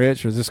owners getting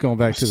rich, or is this going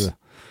back to the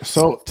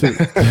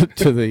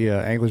to the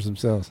anglers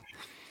themselves?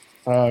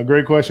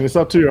 Great question. It's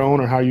up to your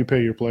owner how you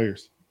pay your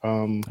players.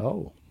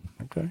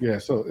 Okay. Yeah,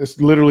 so it's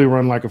literally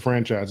run like a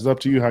franchise. It's up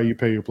to you how you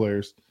pay your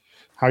players,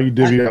 how you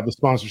divvy up the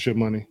sponsorship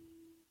money.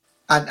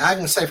 I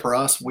can say for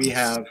us, we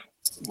have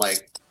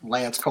like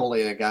Lance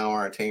Coley, a guy on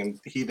our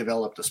team. He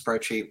developed a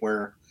spreadsheet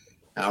where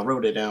I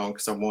wrote it down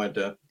because I wanted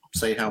to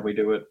say how we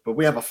do it. But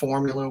we have a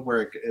formula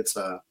where it's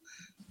a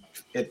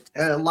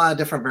lot of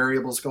different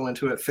variables go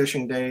into it.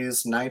 Fishing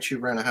days, nights you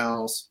rent a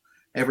house,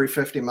 every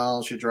 50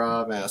 miles you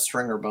drive, and a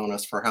stringer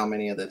bonus for how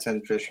many of the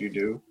 10 fish you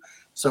do.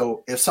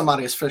 So if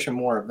somebody's fishing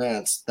more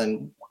events,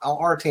 then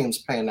our team's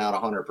paying out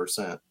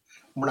 100%.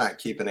 We're not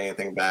keeping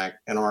anything back,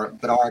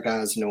 but our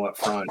guys know up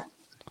front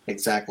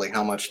exactly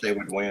how much they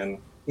would win.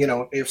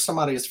 If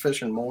somebody's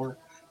fishing more,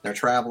 they're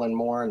traveling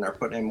more, and they're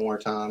putting in more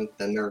time,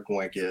 then they're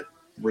going to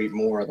reap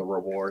more of the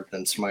reward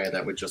than somebody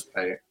that would just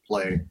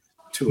play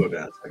 2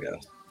 events, I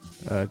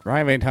guess.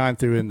 Ryan Van Tine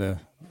threw in the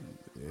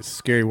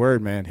scary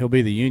word, man. He'll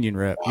be the union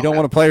rep. You don't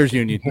want a players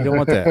union. You don't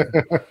want that.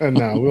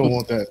 No, we don't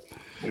want that.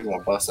 We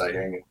want to bust that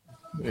union.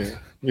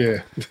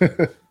 Yeah.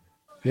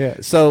 Yeah.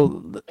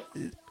 So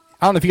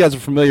I don't know if you guys are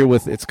familiar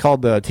with. It's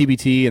called the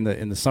TBT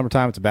in the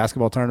summertime. It's a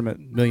basketball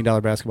tournament, $1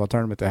 million basketball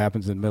tournament that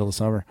happens in the middle of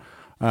summer.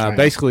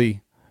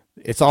 Basically,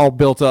 it's all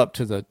built up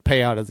to the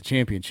payout of the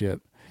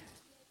championship.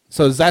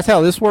 So that's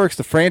how this works.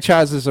 The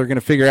franchises are going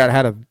to figure out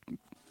how to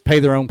pay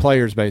their own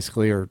players,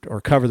 basically, or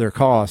cover their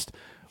cost,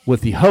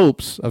 with the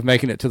hopes of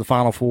making it to the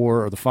Final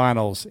Four or the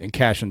finals and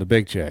cashing the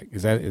big check.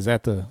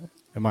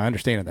 Am I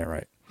understanding that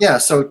right? Yeah,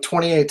 so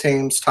 28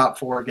 teams, top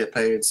 4 get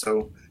paid.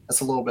 So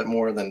that's a little bit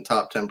more than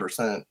top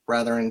 10%.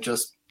 Rather than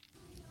just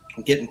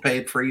getting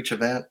paid for each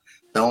event,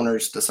 the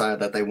owners decide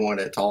that they want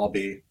it to all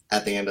be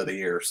at the end of the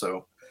year.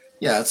 So,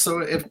 yeah, so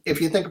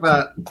if you think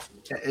about it,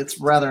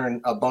 it's rather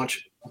than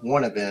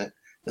one event,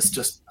 it's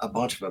just a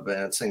bunch of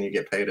events, and you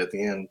get paid at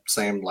the end,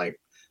 same like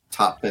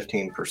top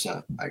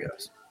 15%, I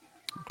guess.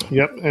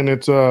 Yep, and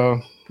it's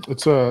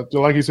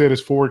like you said,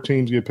 it's 4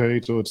 teams get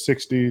paid, so it's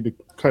 60. The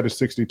cut is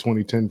 60,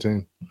 20, 10,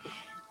 10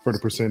 for the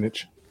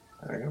percentage.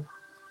 There you go.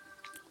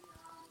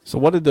 So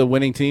what did the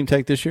winning team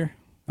take this year?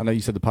 I know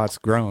you said the pot's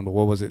grown, but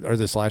what was it? Or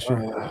this last year?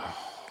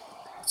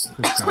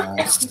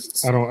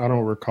 I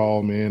don't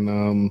recall,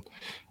 man.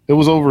 It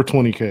was over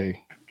 20K.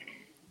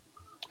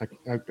 I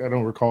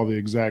don't recall the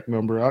exact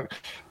number.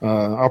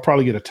 I'll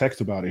probably get a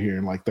text about it here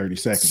in like 30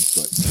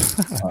 seconds.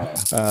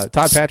 But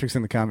Todd Patrick's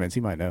in the comments.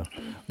 He might know.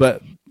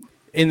 But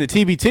in the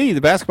TBT,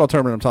 the basketball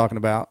tournament I'm talking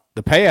about,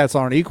 the payouts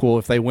aren't equal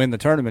if they win the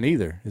tournament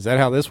either. Is that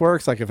how this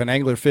works? Like if an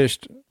angler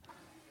fished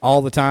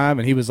all the time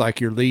and he was like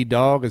your lead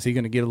dog, is he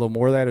going to get a little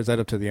more of that? Or is that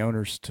up to the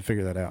owners to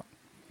figure that out?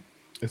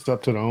 It's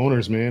up to the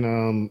owners,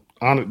 man.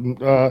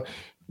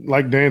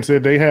 Like Dan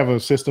said, they have a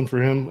system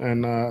for him,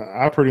 and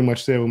I pretty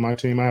much said with my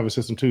team, I have a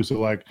system too. So,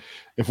 like,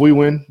 if we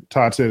win,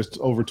 Todd said it's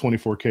over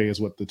 24K is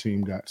what the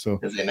team got. So,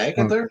 is he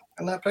naked there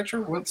in that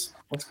picture? What's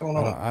going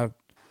on?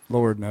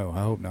 Lord, no,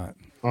 I hope not.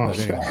 Oh,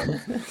 anyway.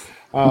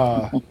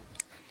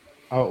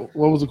 What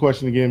was the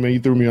question again, man? You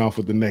threw me off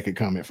with the naked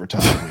comment for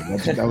Todd.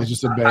 That was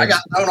just a bad. I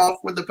got thrown off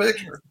with the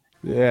picture.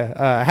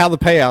 Yeah. How the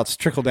payouts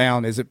trickle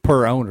down? Is it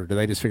per owner? Do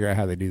they just figure out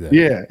how they do that?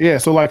 Yeah.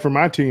 So like for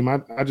my team,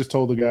 I just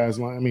told the guys,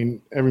 I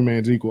mean, every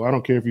man's equal. I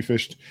don't care if you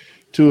fished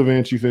 2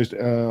 events, you fished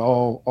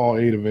all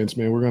 8 events,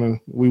 man.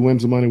 We win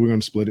some money, we're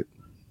gonna split it.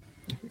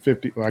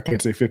 50. Well, I can't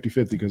say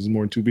 50-50 because it's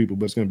more than 2 people,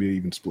 but it's gonna be an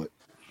even split.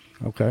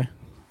 Okay.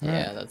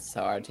 Yeah, that's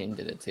how our team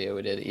did it too.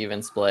 We did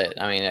even split.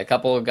 I mean, a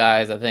couple of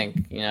guys I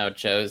think,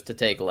 chose to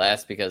take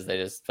less because they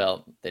just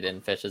felt they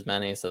didn't fish as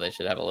many, so they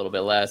should have a little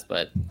bit less,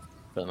 but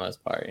for the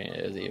most part,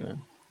 it was even.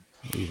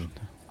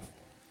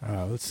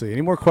 Let's see.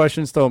 Any more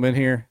questions? Throw them in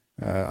here.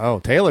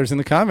 Taylor's in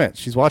the comments.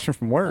 She's watching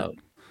from work. Oh,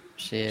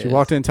 she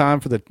walked in time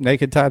for the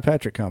naked Todd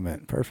Patrick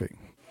comment. Perfect.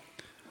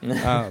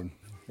 Yeah.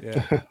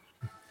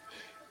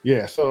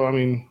 Yeah. So, I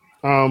mean,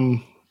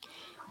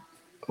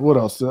 what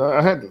else?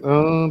 I had,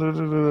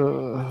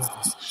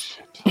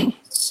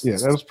 yeah,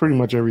 that was pretty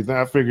much everything.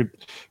 I figured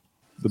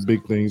the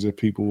big things that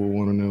people will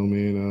want to know,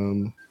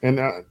 man. And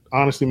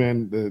honestly,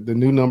 man, the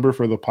new number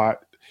for the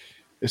pot,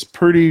 it's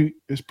pretty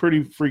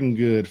freaking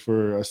good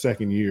for a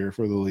second year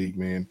for the league,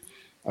 man.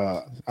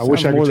 I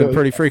wish I could more tell than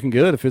pretty freaking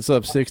good if it's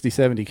up 60,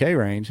 70K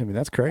range. I mean,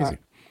 that's crazy.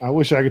 I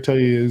wish I could tell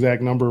you the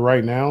exact number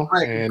right now.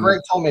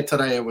 Greg told me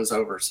today it was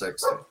over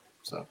 60.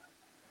 So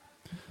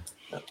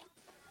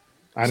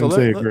I didn't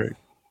say it, Greg.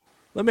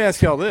 Let me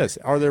ask y'all this.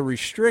 Are there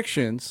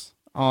restrictions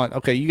on,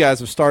 okay, you guys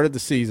have started the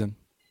season.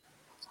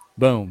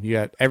 Boom. You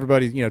got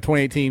everybody,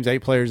 28 teams, 8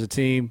 players a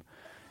team.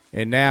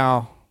 And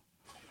now,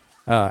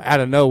 out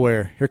of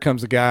nowhere, here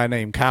comes a guy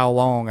named Kyle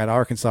Long at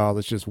Arkansas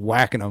that's just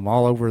whacking them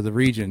all over the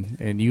region,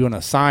 and you're going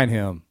to sign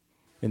him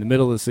in the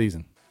middle of the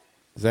season.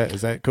 Is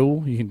that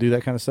cool? You can do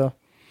that kind of stuff?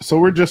 So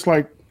we're just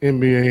like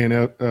NBA and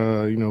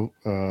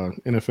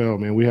NFL,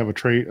 man. We have a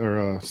trade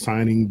or a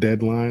signing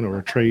deadline or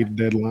a trade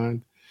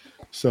deadline.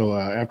 So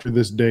after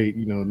this date,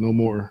 no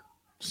more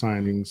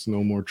signings,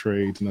 no more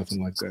trades,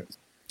 nothing like that.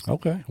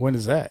 Okay. When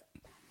is that?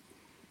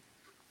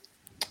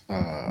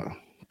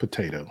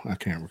 Potato. I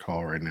can't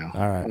recall right now.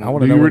 All right. I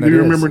want to know. Do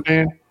you remember,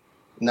 Dan?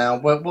 No,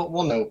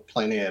 we'll know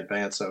plenty in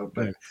advance. So,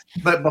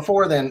 but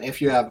before then,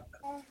 if you have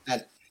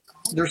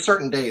there's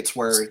certain dates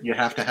where you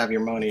have to have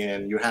your money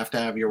in, you have to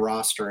have your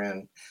roster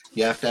in,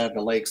 you have to have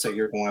the lakes that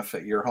you're going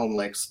to your home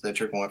lakes that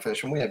you're going to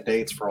fish, and we have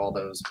dates for all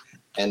those.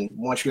 And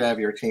once you have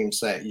your team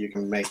set, you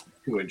can make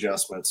 2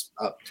 adjustments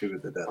up to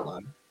the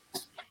deadline.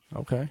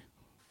 Okay.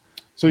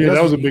 So yeah,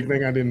 that was a big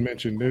thing I didn't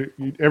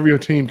mention. Every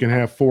team can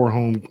have 4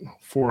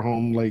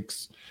 home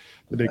lakes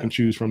that they can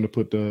choose from to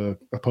put the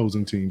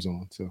opposing teams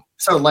on.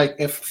 So like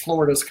if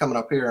Florida's coming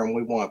up here and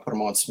we want to put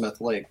them on Smith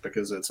Lake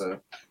because it's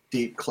a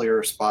deep,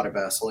 clear spotted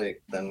bass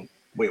lake, then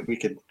we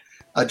could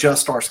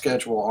adjust our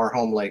schedule, our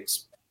home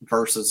lakes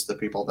versus the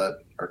people that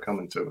are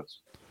coming to us.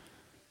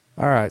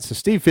 All right. So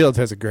Steve Fields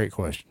has a great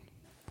question.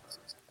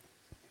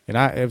 And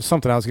it was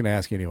something I was going to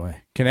ask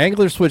anyway. Can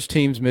anglers switch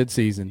teams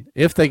midseason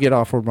if they get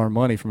offered more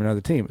money from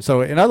another team?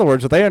 So in other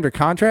words, are they under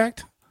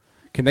contract?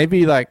 Can they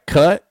be like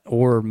cut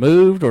or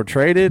moved or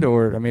traded?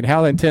 Or, I mean,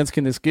 how intense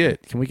can this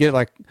get? Can we get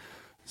like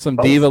some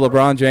diva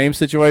LeBron James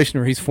situation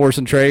where he's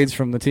forcing trades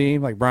from the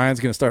team? Like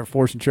Brian's going to start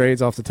forcing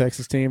trades off the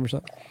Texas team or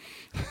something?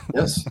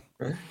 Yes,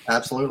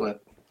 absolutely.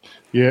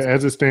 Yeah,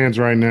 as it stands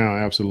right now,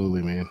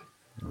 absolutely, man.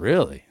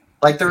 Really?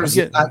 Like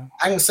I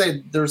can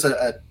say there's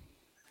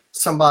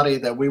somebody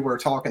that we were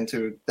talking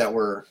to that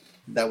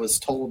was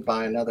told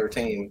by another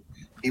team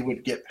he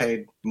would get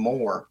paid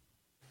more,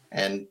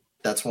 and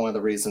that's one of the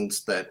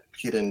reasons that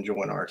he didn't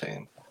join our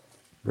team.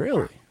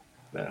 Really?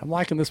 Yeah. I'm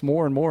liking this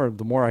more and more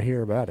the more I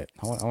hear about it.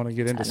 I want to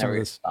get into some of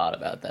this. Thought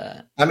about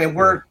that. I mean,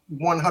 we're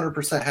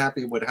 100%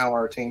 happy with how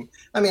our team.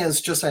 I mean,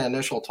 it's just an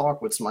initial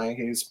talk with Smite.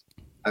 He's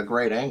a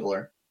great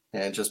angler,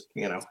 and just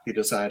he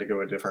decided to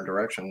go a different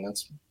direction.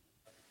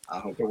 I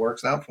hope it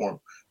works out for him.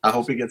 I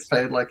hope he gets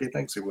paid like he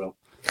thinks he will.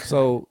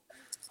 So,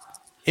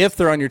 if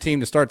they're on your team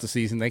to start the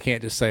season, they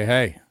can't just say,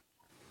 "Hey,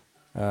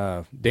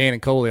 Dan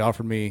and Coley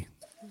offered me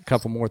a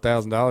couple more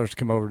 $1,000 to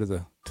come over to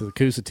the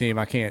Coosa team.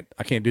 I can't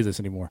do this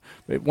anymore."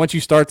 But once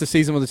you start the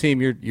season with the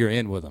team, you're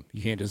in with them.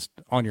 You can't just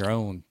on your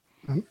own.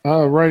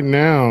 Right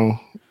now,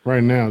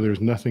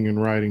 there's nothing in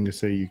writing to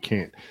say you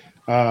can't.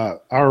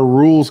 Our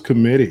rules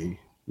committee,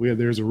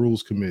 there's a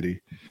rules committee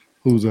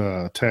who's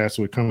tasked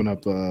with coming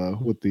up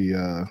with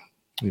the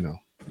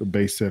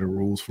base set of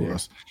rules for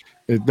us.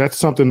 That's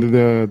something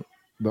that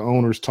the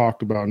owners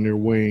talked about and they're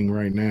weighing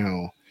right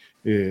now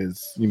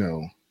is,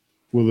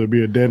 will there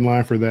be a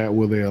deadline for that?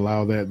 Will they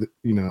allow that?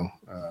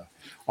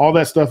 All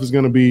that stuff is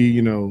going to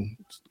be,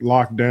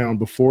 locked down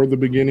before the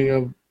beginning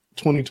of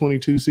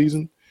 2022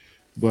 season.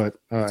 But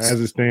as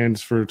it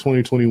stands for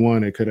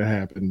 2021, it could have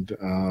happened.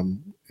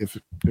 If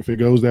it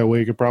goes that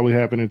way, it could probably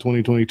happen in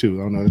 2022.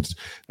 I don't know.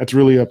 That's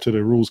really up to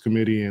the rules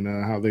committee and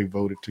how they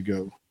voted to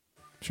go.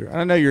 Sure.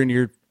 I know you're in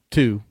year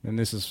 2, and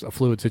this is a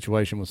fluid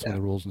situation with some of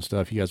the rules and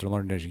stuff. You guys are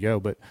learning as you go.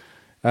 But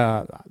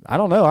I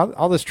don't know.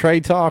 All this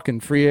trade talk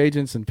and free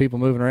agents and people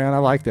moving around, I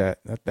like that.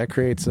 That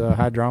creates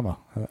high drama.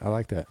 I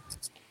like that.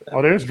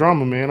 Oh, there's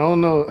drama, man. I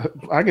don't know.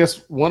 I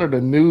guess one of the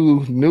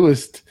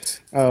newest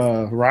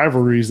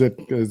rivalries that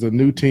is a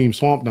new team,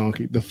 Swamp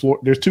Donkey.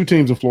 There's 2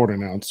 teams in Florida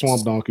now,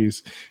 Swamp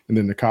Donkeys and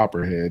then the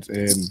Copperheads.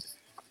 And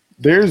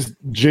there's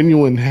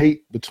genuine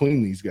hate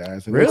between these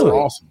guys. And really? It's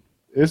awesome.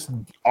 It's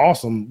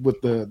awesome with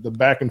the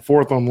back and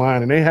forth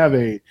online. And they have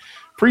a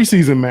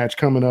preseason match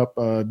coming up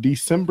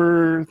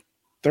December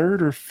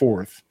 3rd or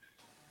 4th.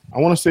 I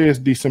want to say it's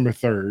December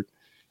 3rd.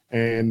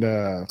 And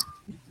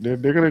they're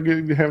going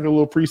to have their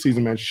little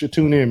preseason match. You should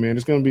tune in, man.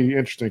 It's going to be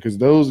interesting because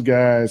those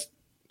guys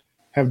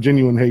have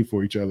genuine hate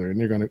for each other, and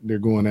they're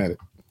going at it.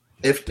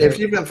 If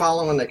you've been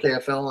following the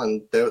KFL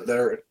and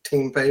their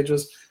team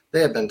pages,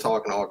 they have been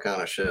talking all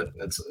kind of shit.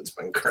 It's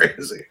been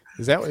crazy.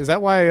 Is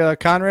that why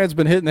Conrad's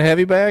been hitting the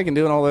heavy bag and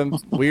doing all them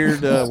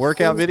weird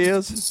workout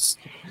videos?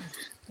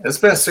 It's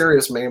been a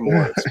serious meme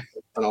war. It's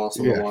been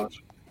awesome to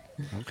watch.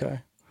 Okay.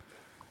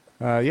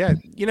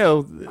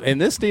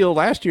 And this deal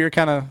last year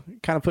kind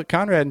of put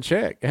Conrad in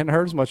check. I hadn't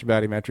heard as much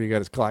about him after he got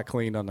his clock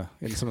cleaned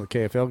in some of the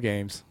KFL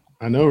games.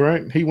 I know,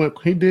 right?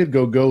 He did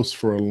go ghost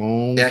for a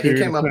long period. Yeah, he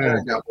came up there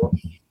and got one.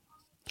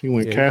 He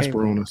went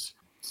Casper on us.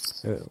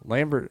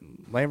 Lambert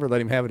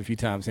let him have it a few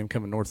times. Him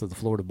coming north of the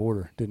Florida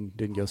border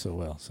didn't go so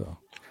well. So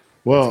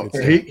Well,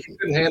 he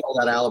couldn't handle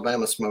that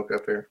Alabama smoke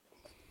up here.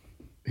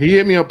 He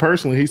hit me up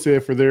personally. He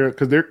said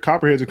because their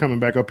Copperheads are coming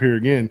back up here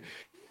again.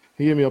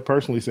 He hit me up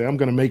personally, said, I'm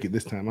going to make it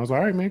this time. I was like,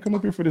 all right, man, come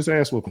up here for this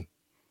ass whooping.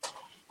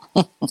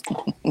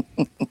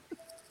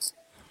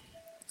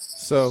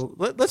 So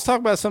let's talk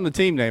about some of the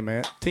team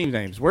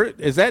names. Where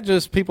is that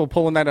just people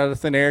pulling that out of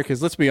thin air?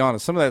 Because let's be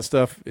honest, some of that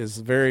stuff is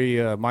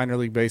very minor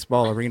league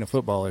baseball, arena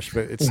footballish,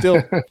 but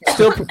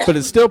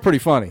it's still pretty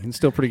funny and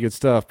still pretty good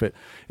stuff. But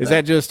is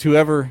that just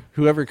whoever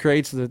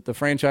creates the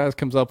franchise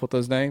comes up with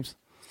those names?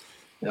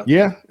 Yep.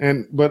 Yeah,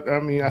 but I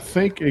mean, I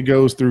think it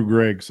goes through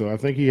Greg, so I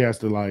think he has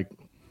to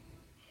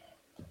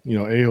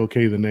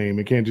A-OK the name.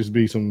 It can't just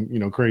be some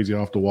crazy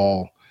off the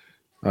wall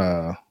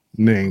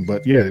name.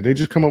 But yeah, they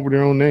just come up with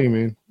their own name,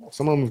 man.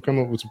 Some of them have come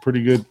up with some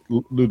pretty good.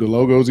 The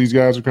logos these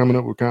guys are coming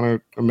up with kind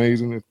of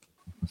amazing.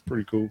 It's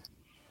pretty cool.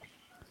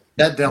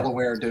 That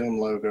Delaware Doom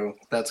logo,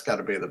 that's got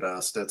to be the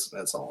best. That's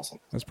awesome.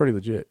 That's pretty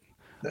legit.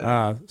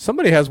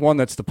 Somebody has one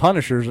that's the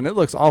Punishers, and it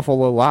looks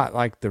awful a lot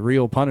like the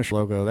real Punish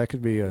logo. That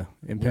could be a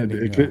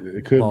impending. It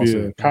could be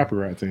a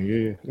copyright thing.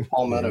 Yeah.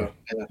 Palmetto.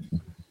 Yeah.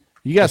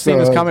 You guys seen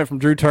this comment from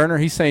Drew Turner?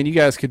 He's saying you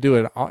guys could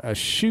do a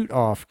shoot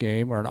off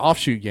game or an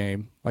offshoot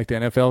game, like the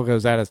NFL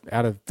goes out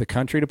of the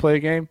country to play a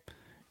game,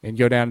 and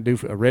go down and do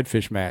a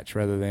redfish match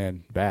rather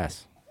than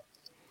bass.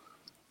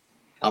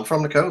 I'm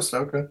from the coast.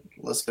 Okay,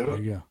 let's do it. There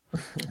you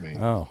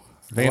go. Oh,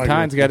 Van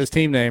Tyne's got his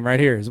team name right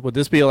here. Would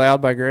this be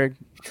allowed by Greg?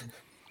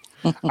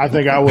 I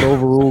think I would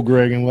overrule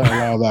Greg and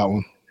allow that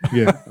one.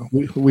 Yeah,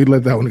 we'd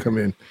let that one come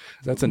in.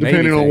 That's a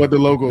depending on what the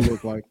logo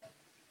looked like.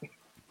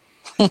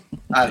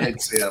 I'd hate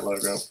to see that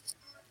logo.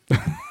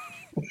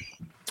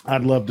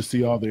 I'd love to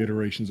see all the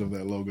iterations of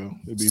that logo.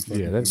 It'd be fun.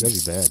 Yeah, that'd be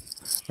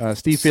bad.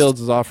 Steve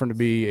Fields is offering to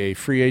be a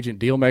free agent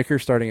deal maker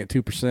starting at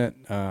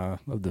 2%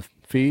 of the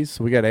fees.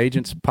 So we got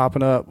agents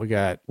popping up. We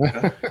got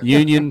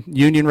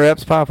union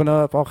reps popping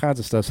up. All kinds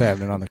of stuff's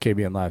happening on the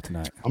KBN Live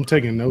tonight. I'm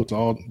taking notes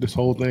this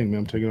whole thing, man.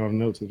 I'm taking all the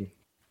notes and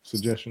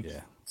suggestions.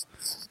 Yeah,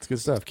 it's good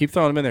stuff. Keep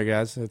throwing them in there,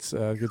 guys. It's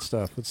good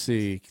stuff. Let's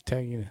see.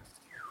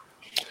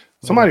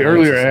 Somebody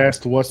earlier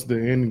asked, "What's the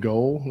end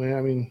goal?" Man,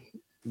 I mean,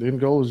 the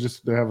end goal is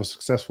just to have a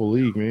successful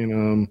league,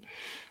 man.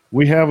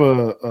 We have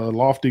a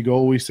lofty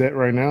goal we set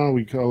right now.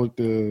 We call it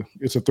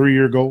it's a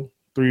 3-year goal.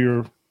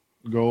 3-year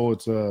goal.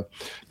 It's the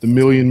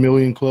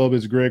million club,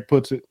 as Greg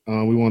puts it.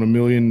 We want $1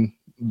 million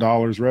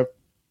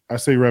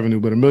revenue,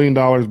 but $1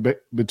 million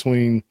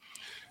between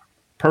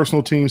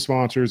personal team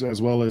sponsors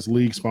as well as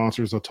league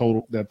sponsors.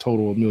 Total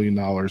 $1 million,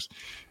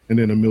 and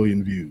then 1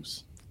 million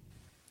views.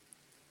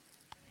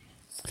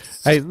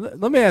 Hey,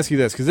 let me ask you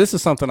this, because this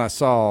is something I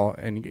saw,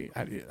 and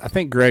I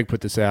think Greg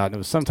put this out, and it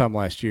was sometime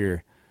last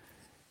year.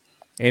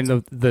 And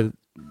the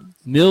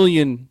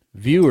million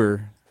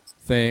viewer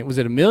thing, was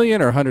it 1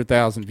 million or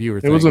 100,000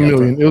 viewer thing? It was 1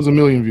 million. It was 1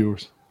 million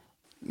viewers.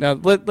 Now,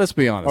 let's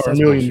be honest. Or 1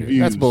 million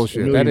views. That's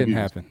bullshit. That didn't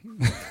happen.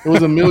 It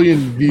was 1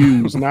 million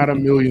views, not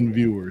 1 million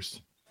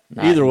viewers.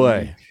 Either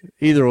way.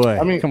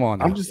 I mean, come on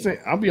now. I'm just saying,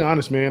 I'll be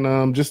honest,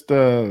 man. Just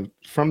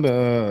from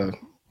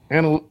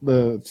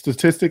the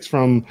statistics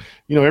from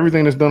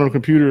everything that's done on the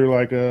computer,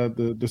 like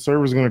the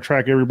server's going to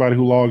track everybody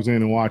who logs in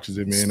and watches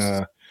it,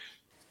 man.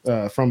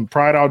 From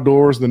Pride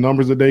Outdoors, the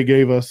numbers that they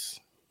gave us,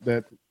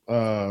 that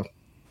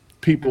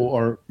people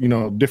are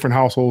different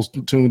households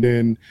tuned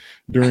in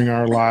during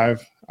our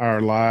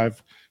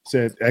live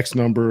said X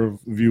number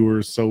of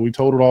viewers. So we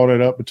totaled all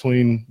that up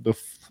between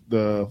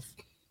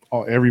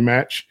every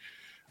match,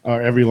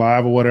 every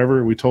live or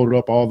whatever. We totaled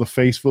up all the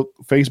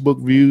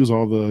Facebook views,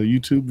 all the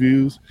YouTube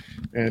views,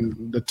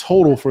 and the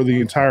total for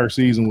the entire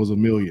season was 1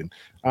 million.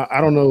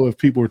 I don't know if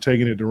people were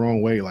taking it the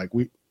wrong way. Like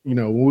when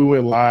we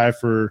went live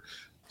for,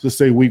 let's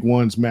say, week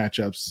one's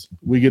matchups,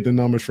 we get the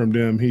numbers from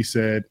them. He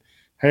said,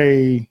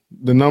 hey,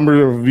 the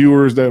number of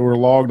viewers that were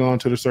logged on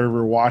to the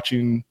server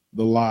watching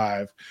the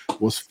live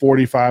was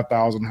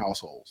 45,000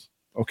 households.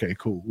 Okay,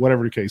 cool.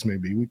 Whatever the case may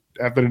be.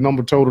 After the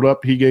number totaled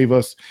up, he gave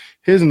us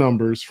his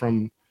numbers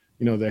from,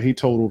 that he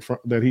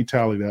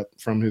tallied up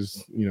from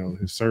his,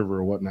 his server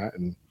or whatnot,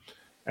 and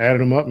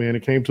added them up, man.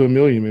 It came to 1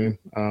 million,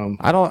 man.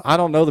 I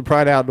don't know the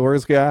Pride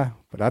Outdoors guy,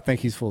 but I think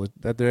he's full of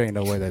that. There ain't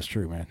no way that's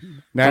true, man.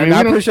 Now,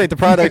 I appreciate the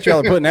product y'all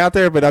are putting out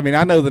there, but I mean,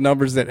 I know the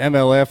numbers that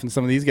MLF and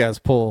some of these guys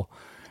pull,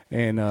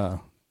 and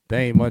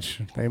they ain't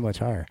much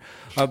higher.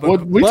 But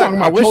we're talking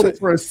about total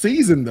for a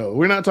season, though.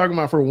 We're not talking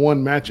about for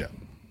one matchup.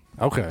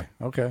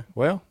 Okay.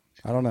 Well,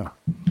 I don't know.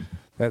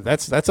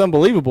 That's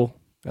unbelievable.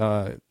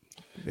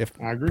 If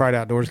Pride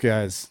Outdoors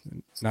guy is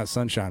not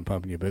sunshine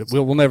pumping you, but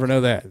we'll never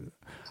know that.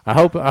 I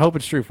hope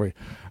it's true for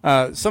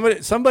you.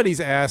 Somebody's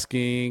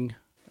asking,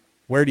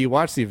 where do you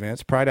watch the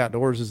events? Pride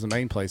Outdoors is the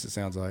main place, it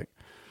sounds like.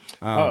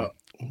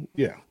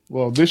 Yeah.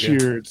 Well, this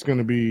year it's going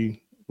to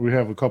be, we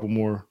have a couple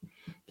more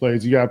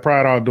plays. You got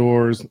Pride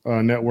Outdoors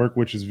Network,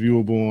 which is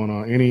viewable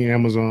on any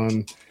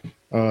Amazon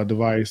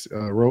device,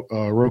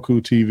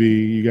 Roku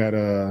TV. You got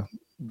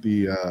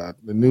the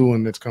new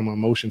one that's come on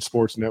Motion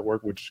Sports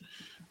Network, which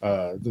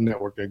the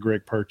network that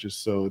Greg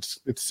purchased. So it's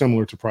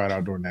similar to Pride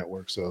Outdoor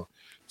Network. So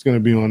It's going to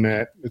be on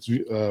that.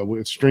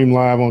 It's streamed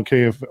live on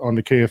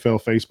the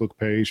KFL Facebook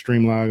page,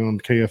 streamed live on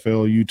the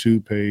KFL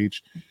YouTube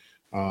page,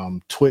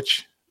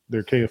 Twitch,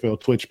 their KFL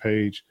Twitch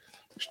page.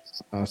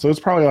 So it's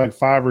probably like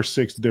 5 or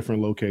 6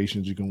 different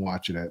locations you can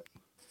watch it at.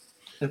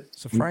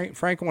 So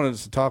Frank wanted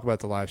us to talk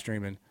about the live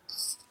streaming.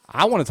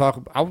 I wanted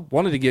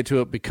to get to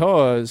it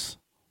because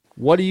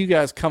what are you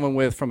guys coming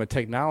with from a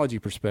technology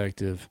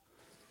perspective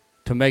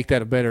to make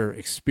that a better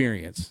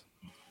experience?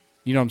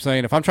 You know what I'm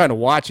saying? If I'm trying to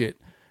watch it,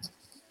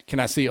 can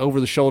I see over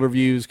the shoulder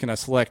views? Can I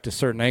select a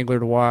certain angler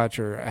to watch,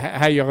 or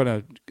how are you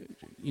going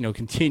to,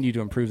 continue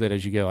to improve that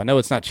as you go? I know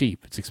it's not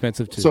cheap; it's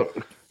expensive too.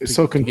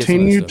 So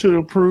continue to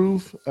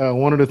improve.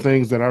 One of the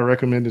things that I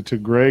recommended to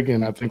Greg,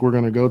 and I think we're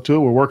going to go to it,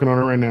 we're working on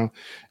it right now,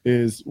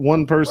 is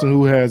one person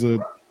who has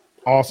an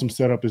awesome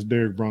setup is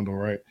Derek Brundle,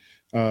 right?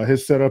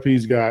 His setup,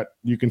 he's got,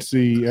 you can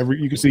see him,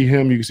 you can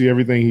see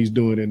everything he's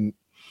doing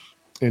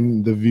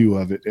in the view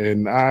of it.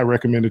 And I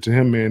recommended to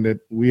him, man, that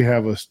we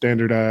have a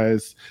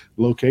standardized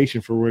location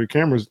for where the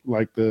cameras,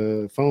 like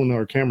the phone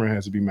or camera,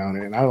 has to be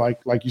mounted. And I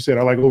like you said,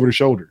 I like over the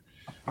shoulder.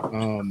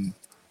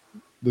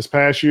 This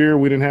past year,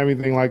 we didn't have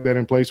anything like that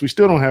in place. We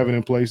still don't have it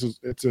in place.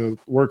 It's a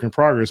work in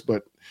progress,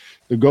 but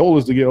the goal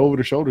is to get over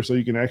the shoulder so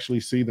you can actually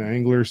see the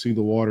angler, see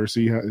the water,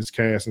 see how his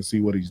cast, and see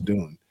what he's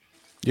doing.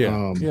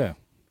 Yeah.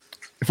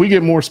 If we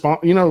get more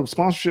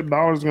sponsorship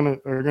dollars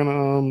are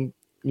gonna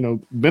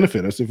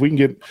benefit us. If we can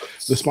get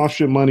the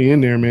sponsorship money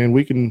in there, man,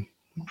 we can,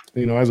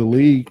 as a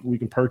league, we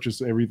can purchase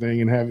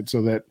everything and have it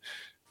so that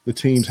the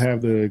teams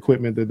have the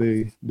equipment that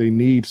they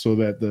need, so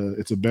that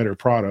it's a better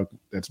product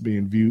that's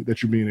being viewed,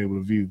 that you're being able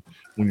to view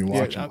when you're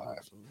watching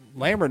live.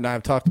 Lambert and I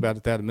have talked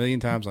about that a million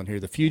times on here.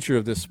 The future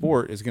of this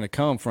sport is going to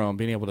come from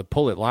being able to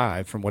pull it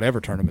live from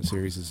whatever tournament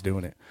series is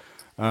doing it.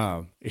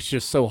 It's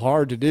just so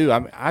hard to do.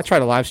 I try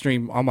to live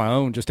stream on my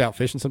own, just out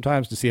fishing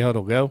sometimes to see how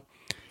it'll go.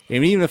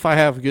 And even if I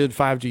have a good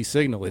 5G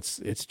signal,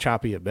 it's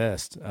choppy at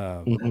best.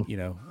 On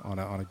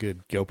a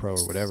good GoPro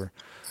or whatever.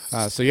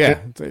 It's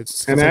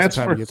takes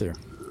time to get there.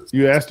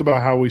 You asked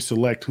about how we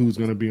select who's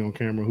going to be on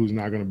camera, who's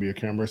not going to be a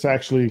camera. It's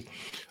actually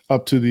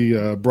up to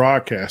the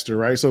broadcaster,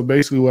 right? So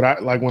basically, what I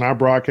like when I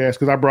broadcast,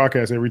 because I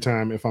broadcast every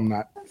time if I'm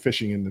not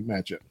fishing in the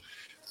matchup.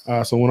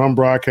 So when I'm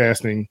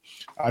broadcasting,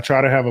 I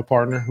try to have a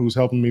partner who's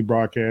helping me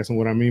broadcast, and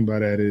what I mean by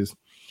that is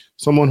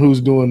someone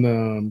who's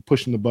doing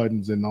pushing the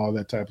buttons and all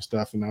that type of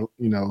stuff. And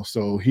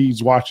so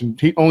he's watching.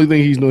 Only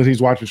thing he's doing is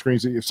he's watching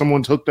screens. If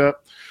someone's hooked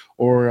up,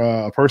 or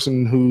a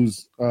person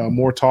who's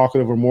more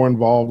talkative or more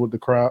involved with the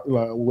crowd,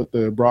 with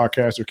the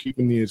broadcaster,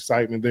 keeping the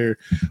excitement there,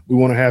 we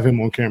want to have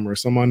him on camera.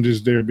 Someone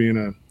just there being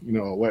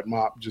a wet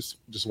mop, just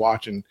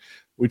watching.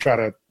 We try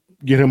to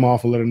get him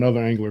off and let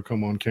another angler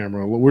come on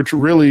camera. We're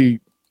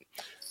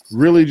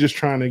really just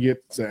trying to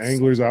get the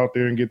anglers out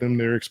there and get them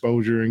their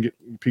exposure and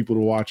get people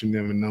to watching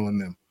them and knowing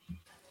them.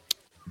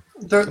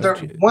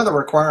 One of the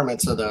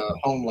requirements of the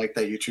home lake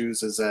that you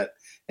choose is that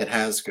it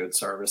has good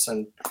service,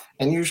 and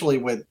usually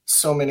with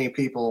so many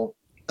people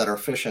that are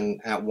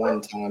fishing at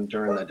one time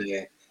during the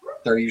day,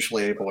 they're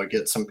usually able to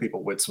get some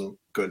people with some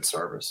good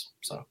service.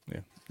 So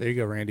yeah, there you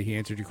go, Randy. He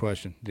answered your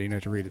question. Didn't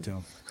have to read it to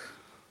him.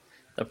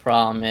 The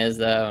problem is,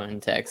 though, in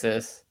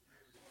Texas,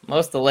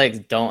 most of the lakes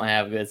don't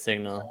have good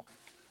signal,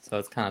 so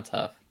it's kind of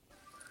tough.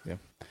 Yeah,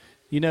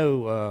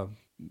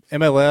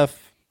 MLF,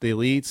 the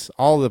elites,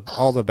 all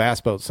the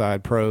bass boat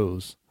side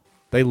pros,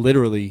 they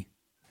literally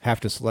have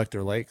to select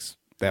their lakes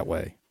that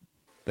way.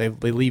 They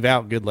leave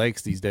out good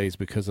lakes these days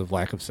because of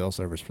lack of cell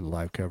service for the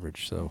live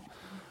coverage. So,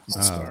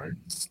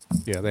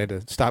 they had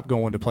to stop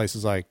going to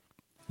places like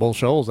Bull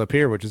Shoals up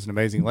here, which is an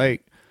amazing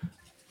lake.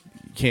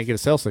 You can't get a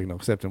cell signal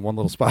except in one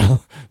little spot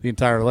of the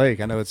entire lake.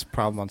 I know it's a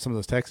problem on some of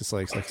those Texas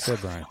lakes, like you said,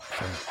 Brian.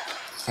 So.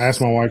 I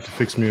asked my wife to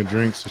fix me a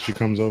drink, so she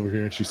comes over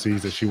here and she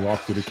sees that she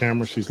walked through the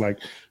camera. She's like,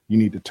 "You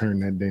need to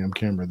turn that damn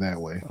camera that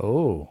way."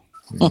 Oh.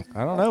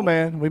 I don't know,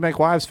 man. We make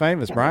wives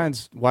famous.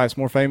 Brian's wife's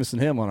more famous than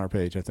him on our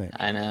page, I think.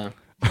 I know.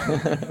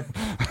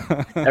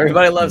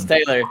 Everybody loves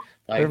Taylor.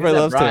 Everybody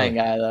loves Brian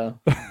Taylor.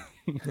 guy,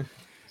 though.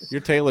 You're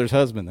Taylor's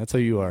husband. That's who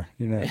you are.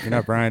 You're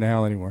not Brian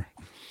Howell anymore.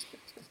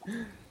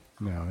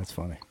 No, that's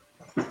funny.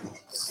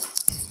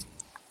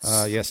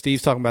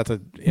 Steve's talking about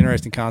the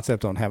interesting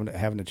concept on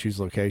having to choose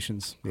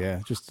locations. Yeah,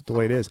 just the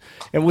way it is.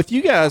 And with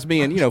you guys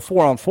being,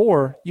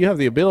 4-on-4, you have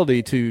the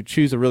ability to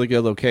choose a really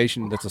good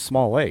location that's a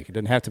small lake. It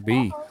doesn't have to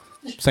be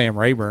Sam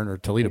Rayburn or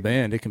Toledo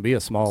Bend. It can be a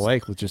small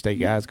lake with just 8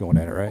 guys going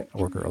at it, right?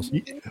 Or girls.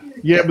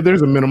 Yeah, but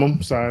there's a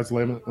minimum size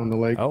limit on the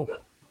lake. Oh.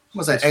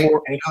 Was that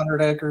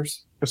 800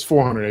 acres? It's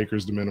 400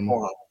 acres, the minimum.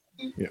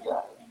 400. Yeah.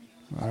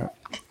 All right.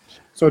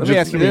 So let me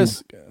ask you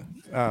this.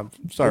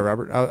 Sorry,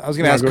 Robert. I was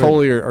going to ask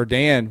Coley or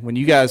Dan, when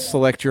you guys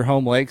select your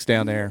home lakes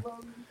down there,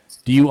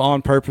 do you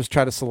on purpose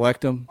try to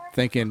select them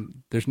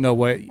thinking there's no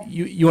way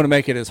you want to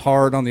make it as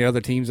hard on the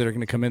other teams that are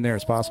going to come in there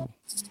as possible?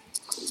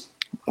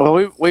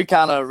 Well, we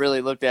kind of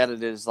really looked at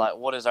it as like,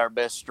 what is our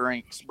best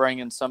strengths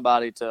bringing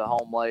somebody to a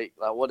home lake?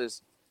 Like,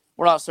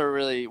 we're not so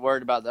really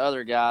worried about the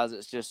other guys.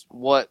 It's just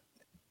what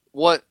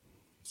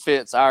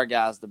fits our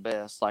guys the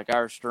best, like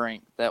our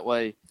strength. That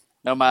way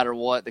no matter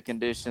what the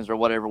conditions or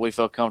whatever, we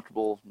feel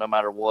comfortable no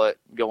matter what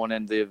going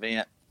into the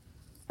event.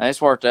 And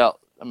it's worked out,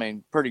 I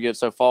mean, pretty good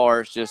so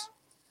far. It's just,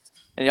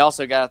 and you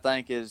also got to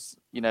think is,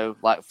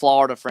 like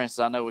Florida, for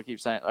instance, I know we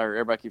keep saying, or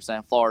everybody keeps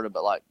saying Florida,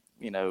 but like,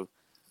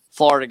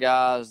 Florida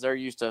guys, they're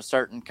used to a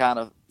certain kind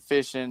of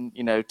fishing,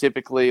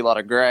 typically a lot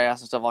of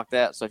grass and stuff like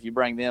that. So if you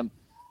bring them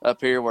up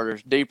here where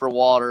there's deeper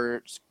water,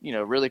 it's,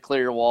 really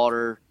clear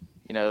water,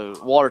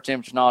 water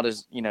temperature not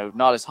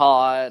as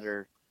hot,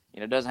 or,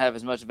 doesn't have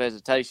as much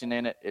vegetation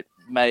in it, it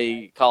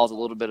may cause a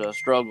little bit of a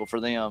struggle for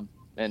them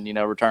and,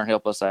 return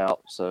help us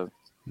out. So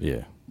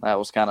Yeah. that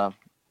was kind of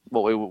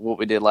what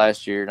we did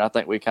last year. And I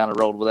think we kind of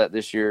rolled with that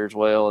this year as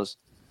well. As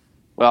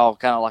we all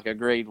kind of like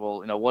agreed,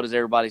 well, what is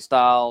everybody's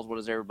styles? What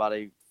does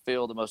everybody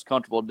feel the most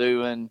comfortable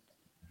doing?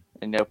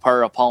 And,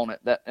 per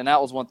opponent. That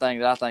was one thing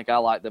that I think I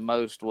liked the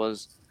most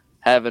was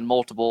having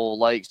multiple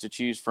lakes to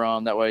choose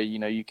from. That way,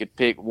 you could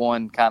pick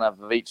one kind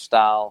of each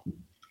style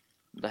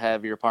to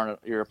have your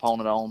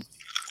opponent on.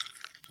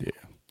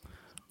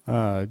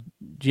 Yeah.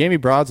 Jamie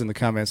Broad's in the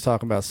comments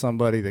talking about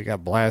somebody that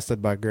got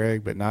blasted by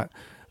Greg, but not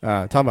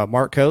talking about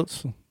Mark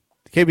Coates.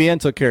 KBN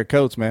took care of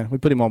Coates, man. We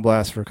put him on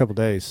blast for a couple of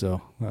days,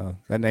 so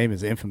that name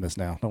is infamous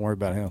now. Don't worry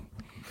about him.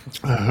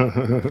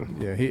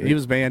 Yeah, he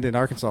was banned in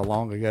Arkansas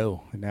long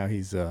ago, and now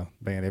he's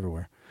banned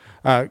everywhere.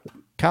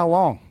 Kyle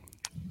Long,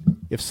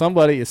 if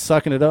somebody is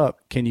sucking it up,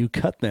 can you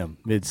cut them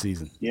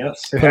mid-season?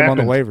 Yes. Put them on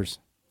the waivers.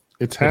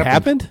 It's It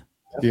happened?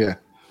 Yeah.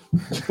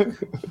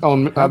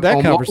 How'd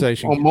that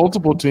conversation on go?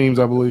 multiple teams,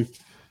 I believe.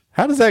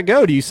 How does that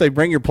go? Do you say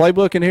bring your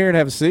playbook in here and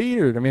have a seat,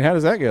 or how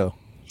does that go?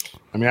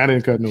 I mean, I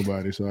didn't cut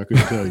nobody, so I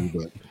couldn't tell you,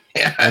 but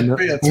Yeah, it'd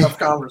be a tough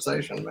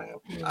conversation, man.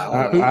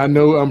 I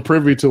know I'm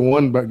privy to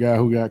one guy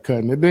who got cut,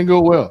 and it didn't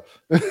go well.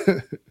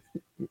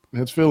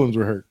 His feelings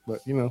were hurt,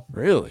 but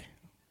Really?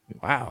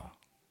 Wow.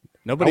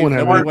 Nobody wouldn't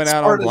have went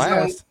out on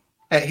blast.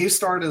 Hey, he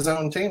started his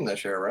own team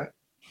this year, right?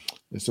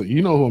 So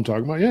you know who I'm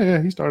talking about?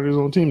 Yeah, he started his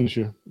own team this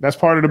year. That's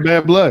part of the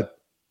bad blood.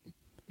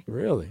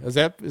 Really? Is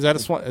that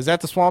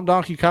the Swamp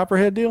Donkey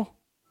Copperhead deal?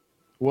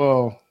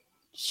 Well,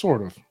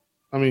 sort of.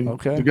 I mean,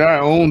 Okay. The guy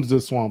owns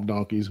the Swamp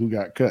Donkeys who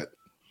got cut.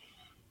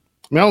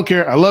 I mean, I don't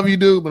care. I love you,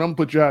 dude, but I'm gonna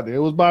put you out there. It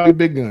was Bobby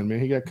Big Gun, man.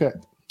 He got cut.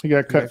 He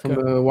got cut from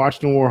the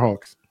Washington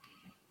Warhawks.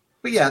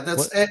 But yeah,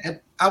 and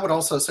I would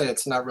also say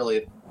it's not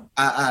really.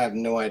 I have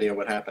no idea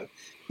what happened.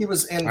 He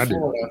was in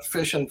Florida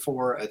fishing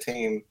for a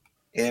team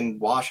in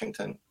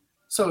Washington.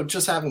 So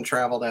just having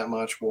traveled that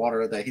much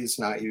water that he's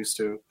not used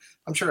to,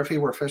 I'm sure if he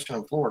were fishing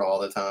in Florida all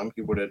the time,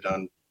 he would have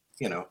done,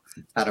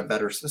 had a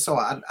better. So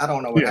I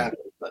don't know what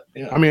happened, but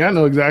I mean, I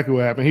know exactly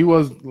what happened.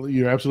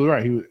 You're absolutely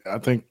right. I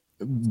think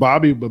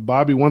Bobby,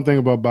 one thing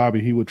about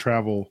Bobby, he would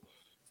travel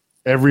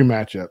every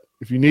matchup.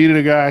 If you needed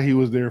a guy, he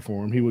was there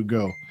for him. He would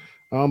go.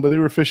 But they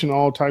were fishing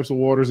all types of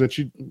waters that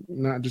you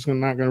not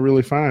going to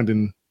really find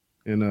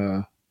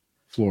in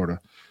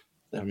Florida.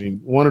 I mean,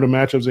 one of the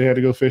matchups they had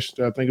to go fish,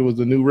 I think it was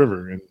the New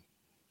River and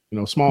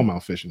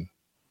smallmouth fishing.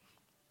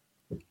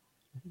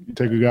 You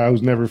take a guy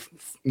who's never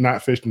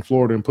not fished in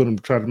Florida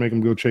and try to make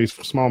him go chase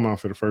smallmouth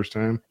for the first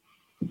time.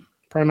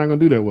 Probably not going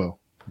to do that well.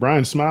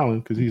 Brian's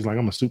smiling because he's like,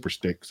 I'm a super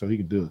stick, so he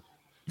can do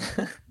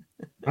it.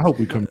 I hope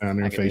we come down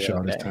there and face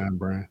y'all this time,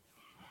 Brian.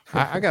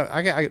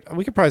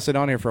 We could probably sit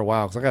on here for a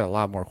while because I got a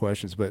lot more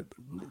questions. But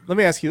let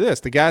me ask you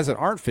this: the guys that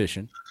aren't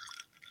fishing,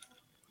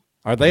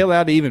 are they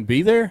allowed to even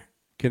be there?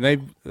 Can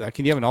you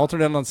have an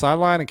alternate on the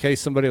sideline in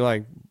case somebody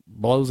like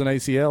blows an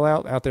ACL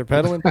out there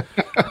pedaling?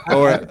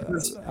 Or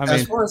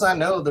as far as I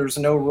know, there's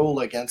no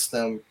rule against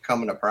them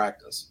coming to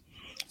practice.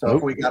 So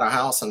if we got a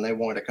house and they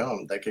wanted to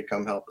come, they could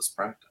come help us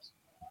practice.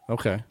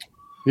 Okay.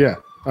 Yeah,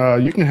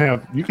 you can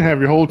have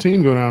your whole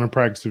team go down and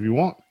practice if you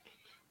want.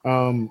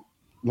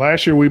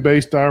 Last year we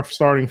based our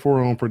starting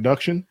four on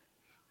production.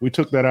 We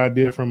took that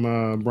idea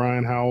from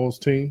Brian Howell's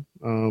team.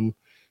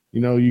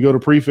 You go to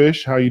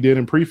pre-fish. How you did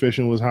in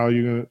pre-fishing was how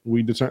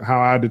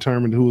I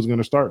determined who was going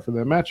to start for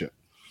that matchup.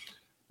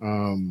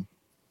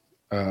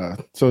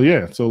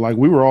 So like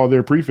we were all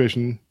there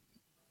pre-fishing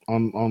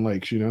on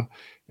lakes,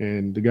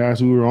 and the guys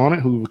who were on it,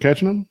 who were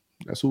catching them,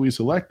 that's who we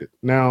selected.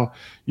 Now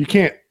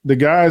the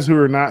guys who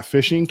are not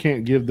fishing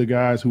can't give the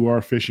guys who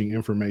are fishing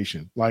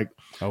information. Like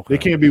They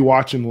can't be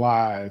watching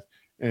live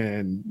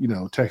and,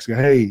 text,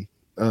 hey,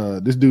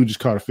 this dude just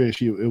caught a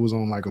fish. It was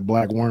on like a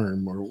black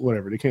worm or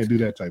whatever. They can't do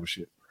that type of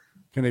shit.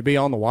 Can they be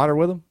on the water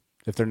with them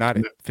if they're not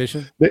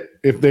fishing?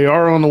 If they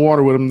are on the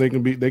water with them, they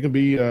can be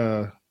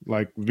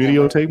like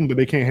videotaping, but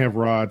they can't have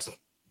rods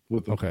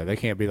with them. Okay, they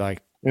can't be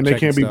like, and they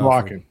can't be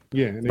blocking.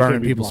 Yeah, and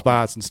burning people's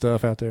spots and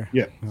stuff out there.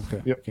 Yeah.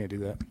 Okay. Yep. Can't do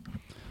that.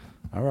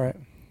 All right.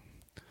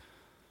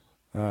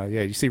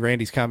 You see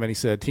Randy's comment. He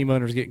said team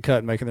owners getting cut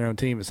and making their own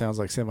team. It sounds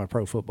like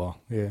semi-pro football.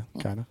 Yeah,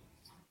 kind of.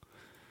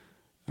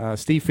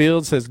 Steve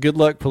Fields says, good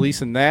luck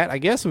policing that. I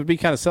guess it would be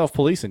kind of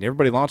self-policing.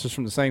 Everybody launches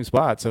from the same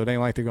spot, so it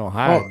ain't like they're going to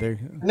hide.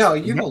 No,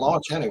 you can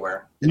launch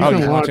anywhere. You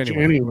can launch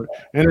anywhere.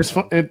 And it's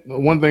fun.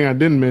 One thing I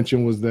didn't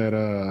mention was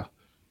that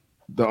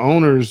the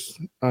owners,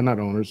 not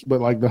owners,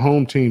 but like the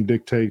home team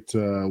dictates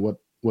what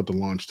the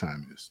launch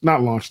time is.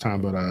 Not launch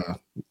time, but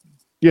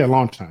Yeah,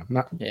 launch time.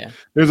 Not Yeah.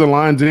 there's a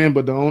lines in,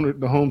 but the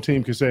home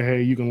team can say,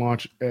 hey, you can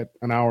launch at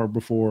an hour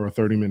before or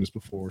 30 minutes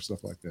before,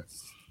 stuff like that.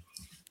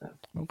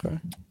 Okay.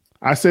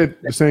 I said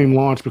the same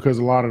launch because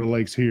a lot of the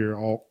lakes here,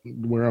 all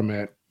where I'm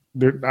at,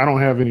 I don't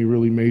have any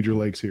really major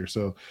lakes here,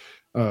 so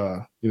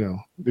they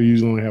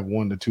usually only have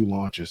 1 to 2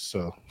 launches.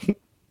 So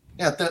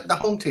Yeah, the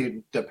home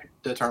team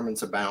determines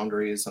the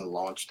boundaries and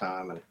launch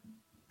time and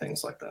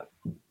things like that.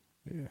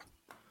 Yeah.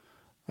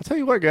 I'll tell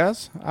you what,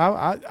 guys.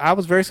 I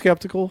was very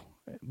skeptical,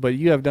 but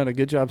you have done a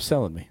good job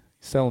selling me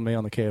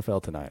on the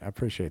KFL tonight. I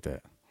appreciate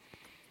that.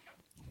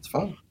 It's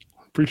fun.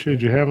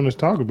 appreciate you having us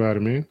talk about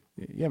it, man.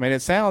 Yeah, man.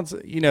 It sounds,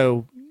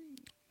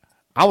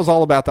 I was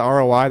all about the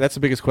ROI. That's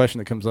the biggest question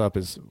that comes up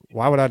is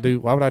why would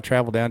I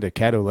travel down to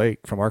Caddo Lake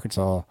from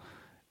Arkansas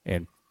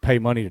and pay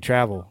money to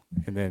travel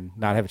and then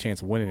not have a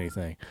chance of winning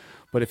anything?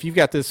 But if you've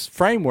got this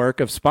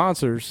framework of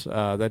sponsors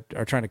that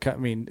are trying to cut,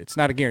 it's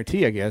not a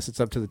guarantee, I guess. It's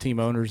up to the team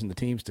owners and the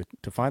teams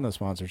to find those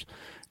sponsors.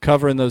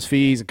 Covering those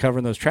fees and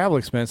covering those travel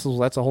expenses, well,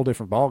 that's a whole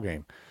different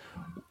ballgame.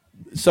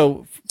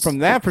 So from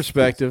that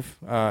perspective,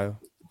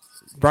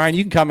 Brian,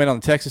 you can comment on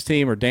the Texas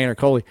team, or Dan or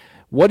Coley.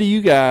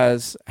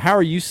 How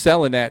are you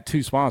selling that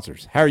to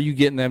sponsors? How are you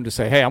getting them to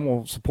say, hey, I'm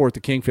going to support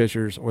the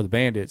Kingfishers or the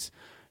Bandits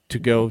to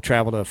go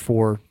travel to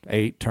 4,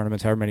 8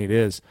 tournaments, however many it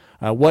is?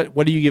 What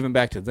are you giving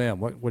back to them?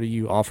 What are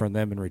you offering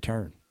them in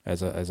return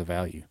as a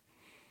value?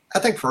 I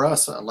think for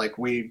us,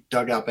 we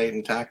Dugout Bait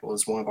and Tackle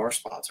is one of our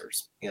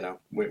sponsors.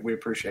 We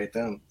appreciate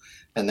them,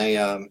 and they,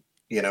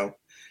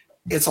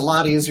 it's a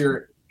lot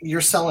easier.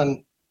 You're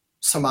selling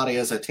somebody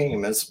as a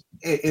team. It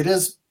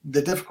is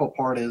the difficult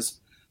part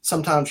is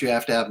sometimes you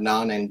have to have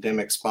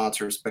non-endemic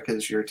sponsors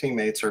because your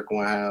teammates are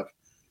going to have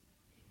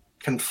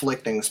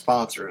conflicting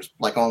sponsors.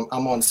 Like I'm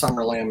on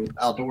Summerland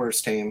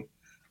Outdoors team,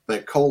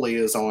 but Coley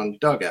is on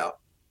Dugout.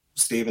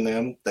 Steve and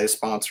them, they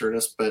sponsored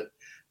us, but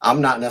I'm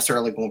not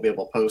necessarily going to be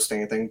able to post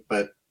anything,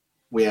 but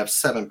we have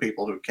 7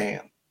 people who can.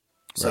 Right.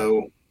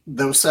 So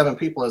those 7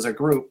 people as a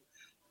group,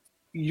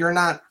 you're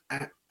not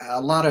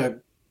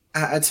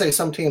I'd say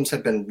some teams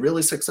have been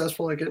really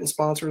successful at getting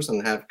sponsors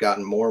and have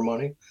gotten more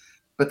money,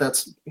 but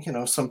that's,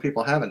 some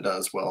people haven't done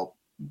as well.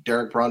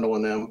 Derek Brundle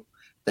and them,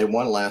 they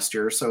won last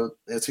year, so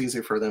it's easy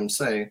for them to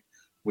say,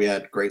 we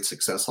had great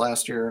success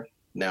last year.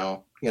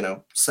 Now,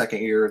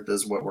 second year,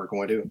 this is what we're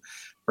going to do.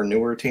 For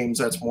newer teams,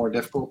 that's more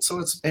difficult.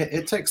 So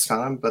it takes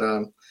time, but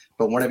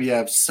whenever you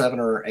have 7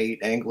 or 8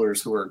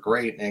 anglers who are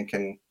great and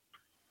can,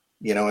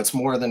 it's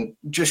more than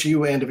just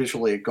you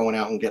individually going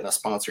out and getting a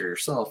sponsor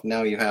yourself.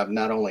 Now you have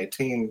not only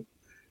team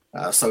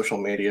social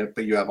media,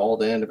 but you have all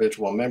the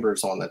individual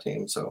members on the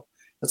team. So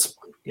it's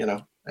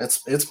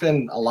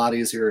been a lot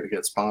easier to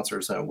get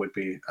sponsors than it would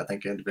be, I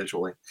think,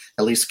 individually,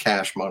 at least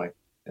cash money.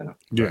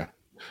 Yeah,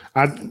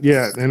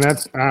 and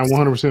that's I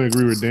 100%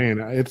 agree with Dan.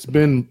 It's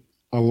been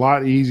a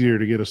lot easier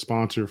to get a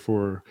sponsor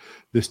for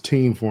this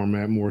team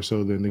format more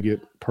so than to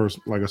get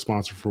like a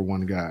sponsor for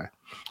one guy.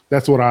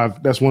 That's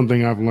one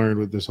thing I've learned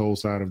with this whole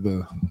side of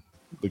the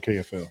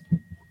KFL.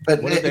 But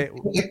it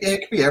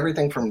could be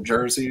everything from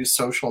jerseys,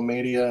 social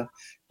media.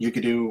 You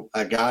could do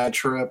a guide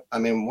trip.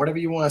 Whatever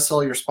you want to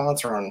sell your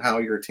sponsor on how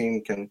your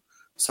team can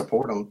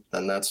support them,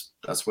 then that's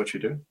what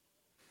you do.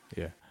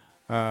 Yeah.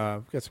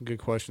 We've got some good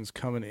questions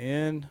coming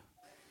in.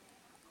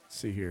 Let's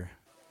see here.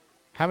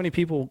 How many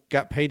people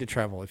got paid to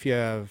travel? If you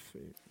have,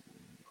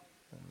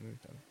 I'm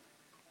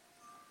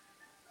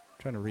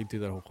trying to read through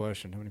that whole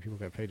question. How many people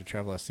got paid to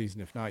travel last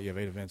season? If not, you have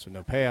 8 events with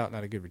no payout,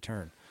 not a good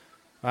return.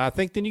 I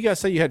think, didn't you guys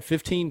say you had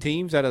 15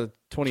 teams out of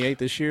 28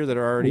 this year that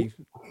are already?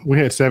 We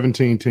had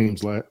 17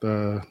 teams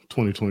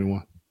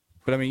 2021.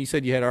 But you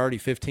said you had already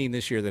 15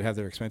 this year that have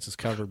their expenses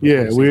covered.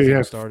 Yeah, we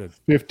have started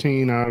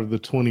 15 out of the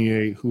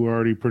 28 who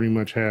already pretty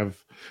much have.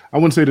 I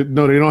wouldn't say that.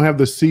 No, they don't have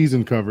the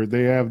season covered.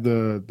 They have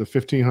the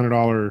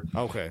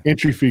 $1,500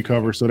 entry fee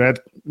cover. So that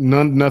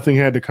nothing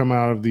had to come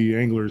out of the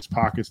anglers'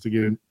 pockets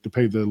to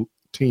pay the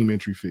team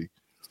entry fee.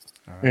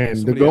 Right,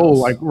 and the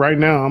goal, right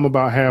now, I'm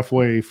about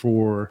halfway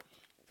for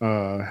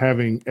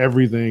having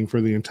everything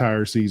for the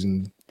entire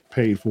season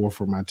paid for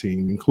my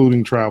team,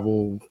 including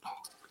travel,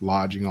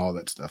 lodging, all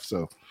that stuff.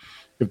 So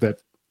if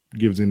that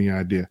gives any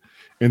idea.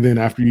 And then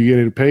after you get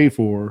it paid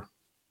for,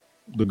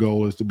 the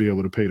goal is to be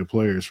able to pay the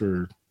players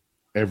for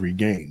every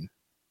game.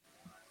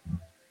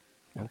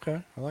 Okay.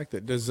 I like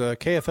that. Does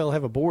KFL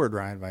have a board,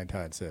 Ryan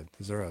Vintide said?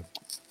 Is it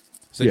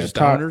just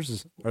the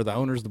owners? Are the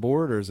owners the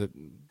board, or is it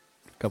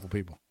a couple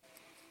people?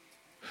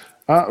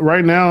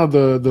 Right now,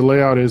 the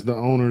layout is the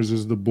owners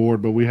is the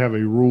board, but we have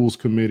a rules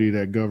committee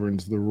that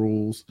governs the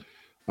rules,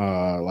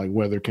 like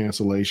weather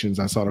cancellations.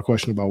 I saw the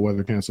question about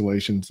weather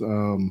cancellations.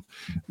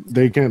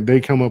 They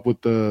come up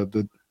with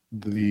the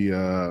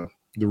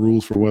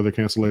rules for weather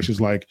cancellations.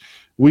 Like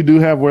we do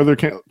have weather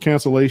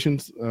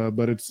cancellations,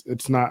 but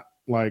it's not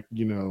like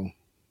the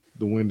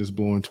wind is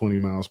blowing 20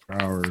 miles per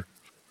hour.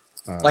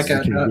 Like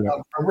a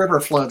river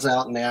floods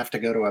out and they have to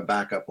go to a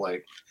backup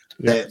lake.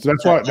 Yeah, so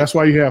that's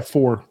why you have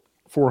four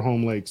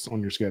home lakes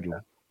on your schedule.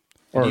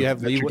 Do you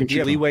have that you leeway, can do you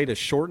have choose from. leeway to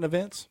shorten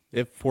events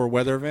if for a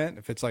weather event?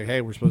 If it's like,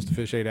 hey, we're supposed to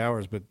fish 8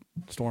 hours, but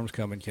storm's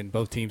coming, can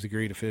both teams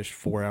agree to fish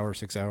 4 hours,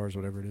 6 hours,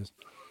 whatever it is?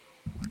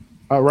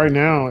 Right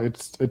now,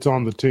 it's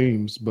on the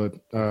teams, but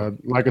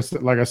like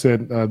I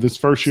said, this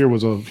first year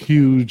was a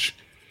huge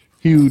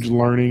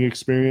learning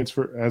experience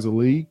for as a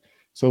league.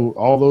 So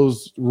all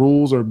those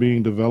rules are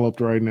being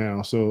developed right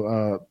now.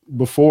 So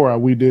before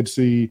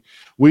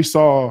we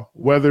saw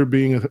weather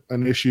being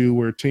an issue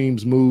where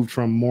teams moved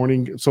from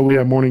morning. So we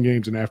have morning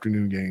games and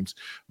afternoon games.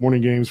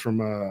 Morning games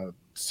from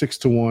 6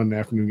 to 1.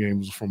 Afternoon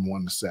games from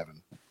 1 to 7.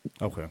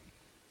 Okay. I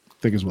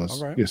think it was.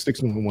 All right. Yeah, 6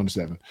 to 1 to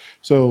 7.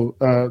 So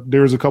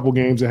there was a couple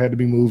games that had to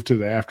be moved to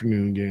the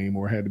afternoon game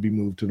or had to be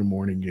moved to the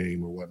morning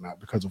game or whatnot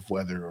because of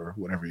weather or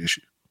whatever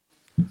issue.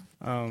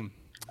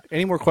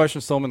 Any more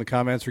questions? Throw them in the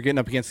comments. We're getting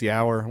up against the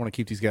hour. I want to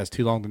keep these guys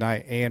too long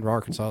tonight. And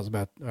Arkansas is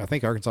I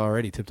think Arkansas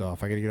already tipped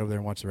off. I got to get over there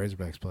and watch the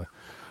Razorbacks play.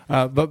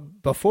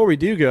 But before we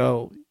do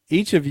go,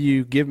 each of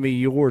you give me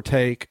your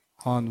take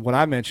on what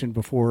I mentioned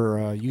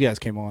before you guys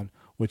came on,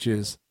 which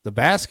is the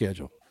bass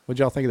schedule. What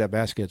y'all think of that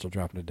bass schedule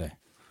dropping today?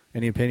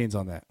 Any opinions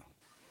on that?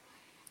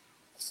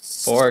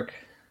 Fork.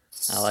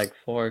 I like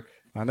Fork.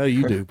 I know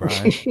you do,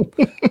 Brian.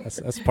 That's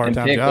a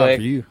part-time And job Pickwick,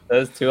 for you.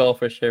 Those two will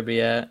for sure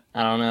be at.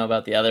 I don't know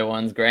about the other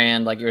ones.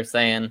 Grand, like you were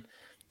saying.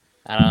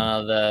 I don't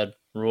know the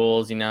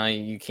rules.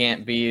 You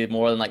can't be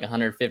more than like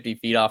 150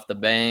 feet off the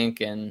bank,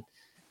 and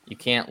you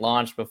can't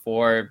launch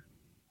before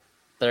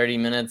 30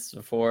 minutes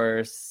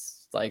before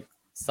like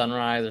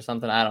sunrise or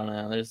something. I don't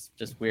know. There's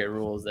just weird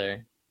rules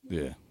there.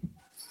 Yeah.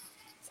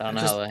 So I don't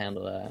know how to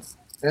handle that.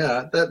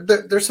 Yeah,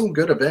 there's some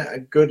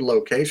good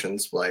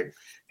locations like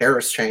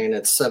Harris Chain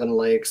at Seven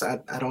Lakes. I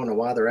don't know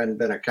why there hadn't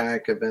been a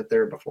kayak event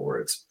there before.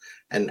 It's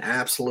an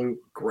absolute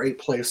great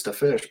place to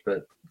fish,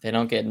 but They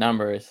don't get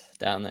numbers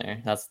down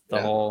there. That's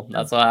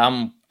that's why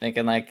I'm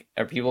thinking, like,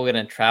 are people going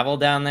to travel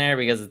down there?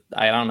 Because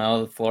I don't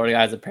know. The Florida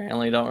guys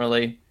apparently don't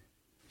really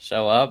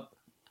show up.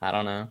 I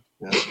don't know.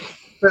 yeah.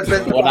 But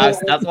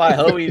That's why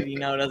Hobie,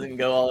 doesn't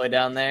go all the way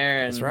down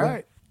there. And That's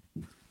right.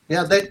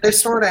 yeah, they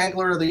started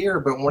Angler of the Year,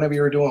 but whenever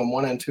you're doing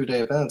 1 and 2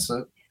 day events,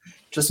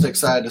 just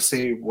excited to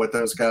see what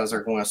those guys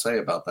are going to say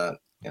about that.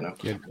 Yeah,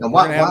 And we're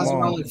why gonna have is them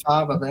there on. only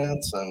 5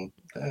 events? And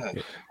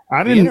I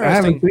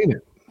haven't seen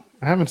it.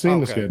 I haven't seen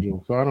the Okay.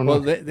 schedule, so I don't know.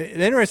 Well, the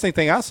interesting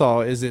thing I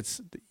saw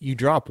is you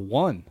drop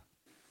one.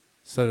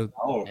 So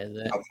Is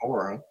it?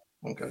 4, huh?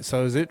 Okay.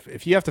 So is it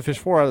if you have to fish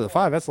 4 out of the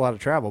 5, that's a lot of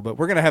travel. But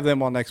we're gonna have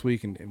them on next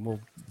week, and we'll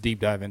deep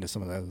dive into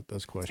some of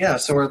those questions. Yeah,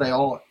 so are they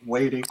all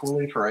weighed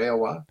equally for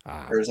AOY,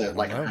 or is I it don't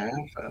like know. a half?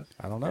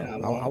 I don't know. Yeah, I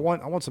don't I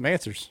know. want some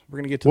answers. We're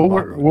gonna get to the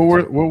bottom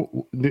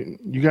of it.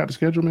 You got the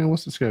schedule, man?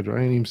 What's the schedule? I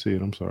didn't even see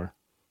it. I'm sorry.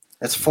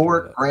 It's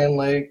Fort, Grand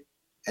Lake,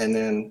 and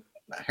then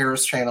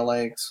Harris Chain of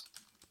Lakes.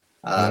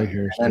 I like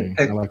Harris and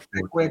Chain. I like Fort.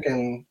 Pickwick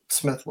and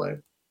Smith Lake.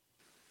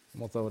 I'm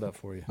gonna throw it up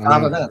for you.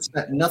 5 events,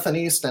 nothing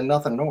east and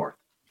nothing north.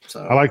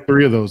 So I like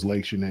 3 of those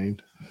lakes you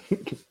named. I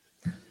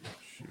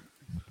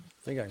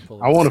think I can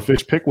pull it I want to up.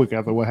 fish Pickwick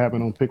after what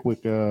happened on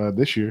Pickwick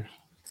this year.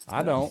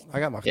 I don't. I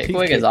got my teeth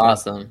Pickwick kicked is in.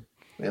 awesome.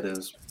 it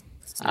is.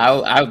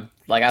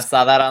 I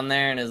saw that on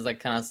there, and it was like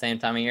kind of the same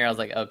time of year. I was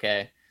like,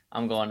 okay,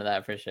 I'm going to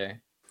that for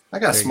sure. I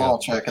got a There you small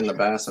go. check in the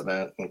bass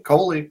event, and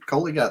Coley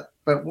got.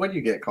 But what do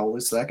you get, Coley?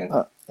 Second?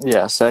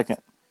 Yeah, second.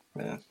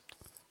 Yeah.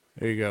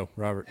 There you go,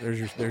 Robert. There's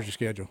your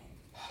schedule.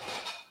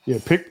 Yeah,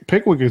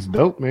 Pickwick is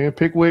dope, man.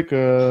 Pickwick,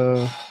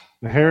 the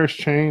Harris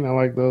Chain, I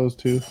like those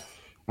too.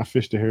 I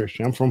fished the Harris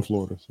Chain. I'm from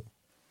Florida, so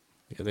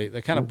Yeah,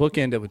 they kind of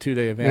bookend it with 2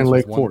 day events. And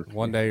With Lake Fork.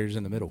 one dayers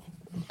in the middle.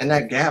 And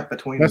that gap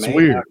between That's May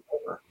weird. and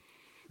October.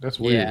 that's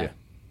weird. Yeah.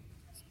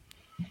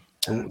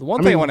 The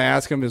one thing I want to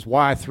ask him is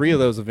why 3 of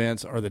those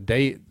events are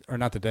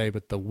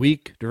the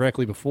week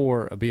directly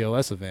before a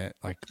BOS event.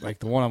 Like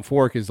the one on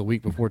Fork is the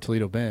week before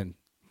Toledo Bend.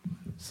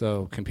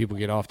 So can people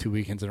get off 2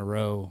 weekends in a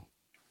row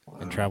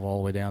and travel all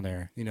the way down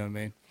there? You know what I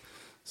mean?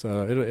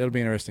 So it'll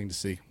be interesting to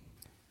see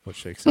what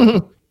shakes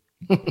out.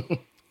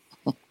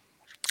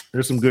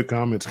 There's some good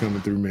comments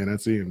coming through, man. I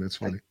see them. That's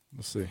funny.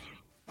 We'll see.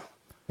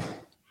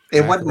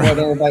 It wasn't what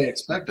everybody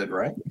expected,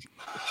 right?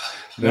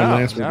 That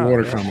last no,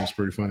 water yeah. comment's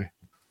pretty funny.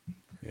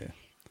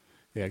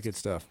 Yeah, good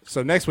stuff.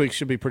 So next week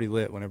should be pretty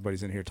lit when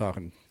everybody's in here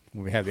talking.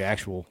 When we have the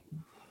actual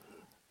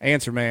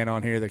answer man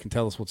on here that can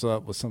tell us what's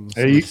up with some of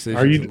the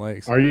decisions and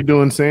lakes. Are you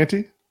doing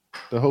Santee,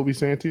 the Hobie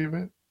Santee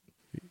event?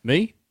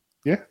 Me?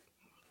 Yeah.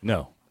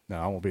 No,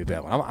 I won't be at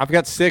that one. I've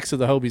got 6 of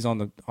the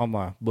Hobies on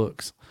my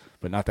books,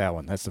 but not that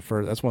one. That's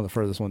that's one of the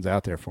furthest ones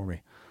out there for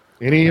me.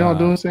 Any of y'all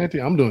doing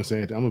Santee? I'm doing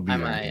Santee. I'm gonna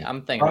be.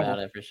 I'm thinking about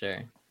it for sure.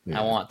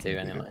 Yeah. I want to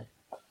anyway.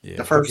 Yeah,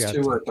 The first I've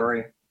 2 got- or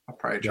 3. I'll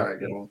probably try to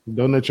get them.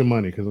 Donate your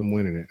money because I'm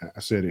winning it. I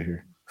said it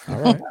here.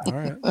 All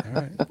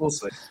right. We'll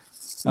see.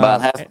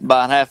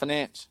 Buying half an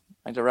inch.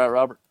 Ain't that right,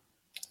 Robert?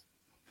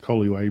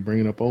 Coley, why you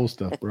bringing up old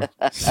stuff, bro?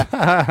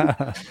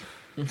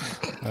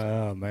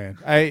 Oh man.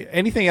 Hey,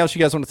 anything else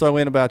you guys want to throw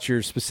in about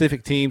your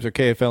specific teams or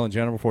KFL in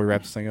general before we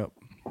wrap this thing up?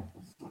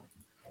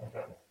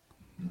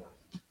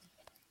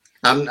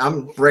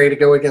 I'm ready to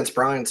go against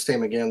Brian's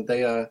team again.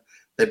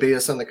 They beat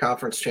us in the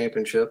conference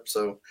championship,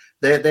 so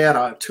They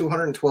had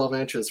 212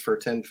 inches for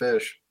 10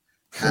 fish.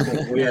 I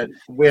think we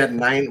had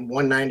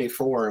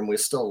 194 and we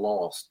still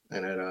lost.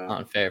 And it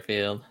on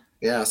Fairfield.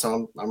 Yeah,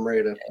 so I'm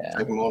ready to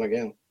take them on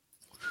again.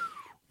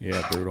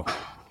 Yeah, brutal.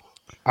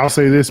 I'll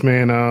say this,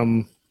 man. I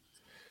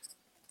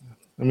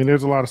mean,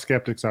 there's a lot of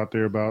skeptics out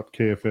there about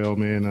KFL,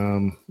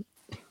 man.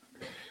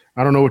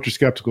 I don't know what you're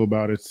skeptical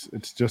about. It's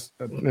just,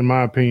 in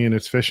my opinion,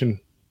 it's fishing.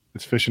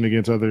 It's fishing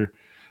against a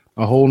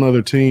whole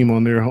nother team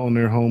on their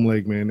home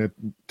lake, man. That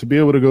to be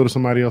able to go to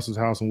somebody else's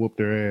house and whoop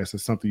their ass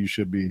is something you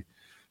should be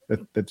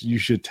that you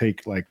should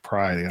take like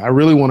pride in. I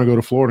really want to go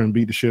to Florida and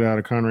beat the shit out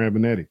of Conrad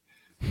Benetti,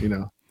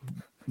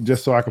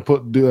 just so I can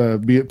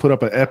put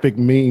up an epic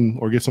meme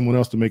or get someone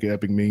else to make an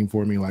epic meme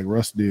for me, like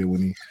Russ did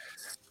when he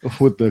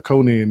with the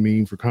Conan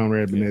meme for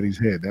Conrad Benetti's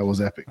head. That was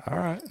epic. All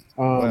right.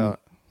 Well,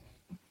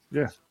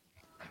 yeah.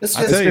 It's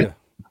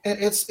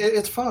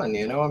fun, I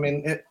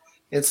mean,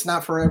 it's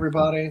not for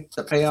everybody.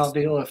 The payout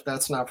deal, if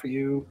that's not for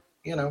you,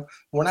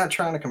 we're not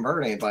trying to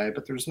convert anybody,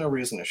 but there's no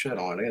reason to shit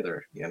on it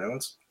either.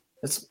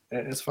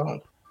 It's fun.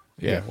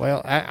 Yeah.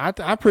 Well, I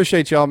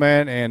appreciate y'all,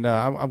 man, and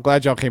I'm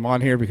glad y'all came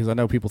on here because I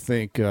know people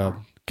think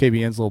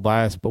KBN's a little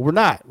biased, but we're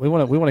not. We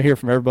want to hear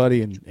from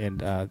everybody,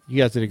 and you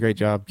guys did a great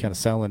job kind of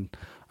selling.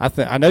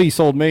 I know you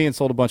sold me and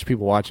sold a bunch of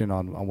people watching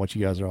on what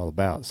you guys are all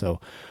about.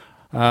 So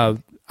I'll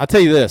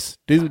tell you this: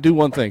 do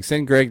one thing.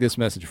 Send Greg this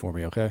message for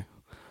me, okay?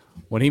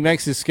 When he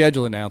makes his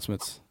schedule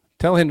announcements,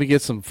 tell him to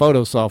get some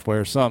photo software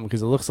or something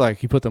because it looks like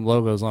he put them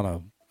logos on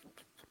a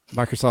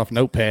Microsoft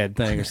Notepad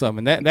thing or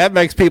something. That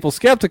makes people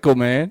skeptical,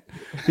 man.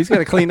 He's got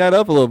to clean that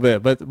up a little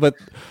bit. But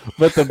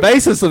the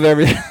basis of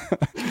everything,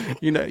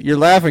 you're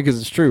laughing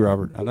because it's true,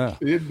 Robert. I know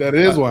that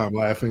is why I'm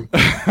laughing.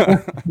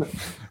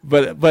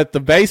 but the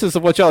basis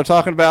of what y'all are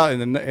talking about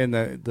and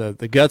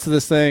the guts of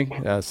this thing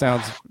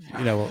sounds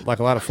like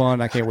a lot of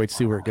fun. I can't wait to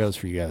see where it goes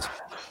for you guys.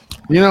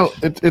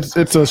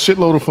 It's a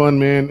shitload of fun,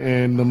 man,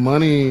 and the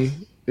money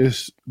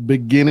is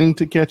beginning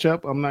to catch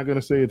up. I'm not going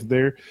to say it's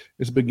there.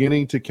 It's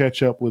beginning to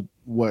catch up with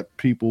what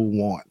people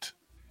want.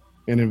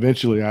 And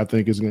eventually, I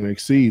think it's going to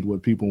exceed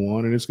what people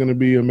want, and it's going to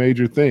be a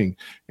major thing.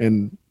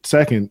 And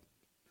second,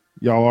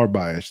 y'all are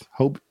biased.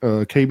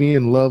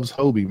 KBN loves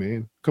Hobie,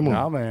 man. Come on.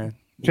 No, man.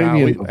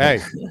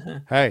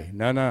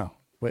 KBN no.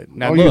 Wait,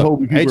 now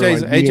look,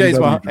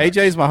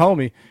 AJ's my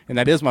homie, and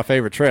that is my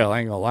favorite trail. I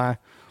ain't going to lie.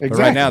 Exactly. But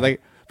right now,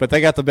 they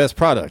got the best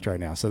product right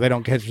now, so they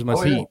don't catch as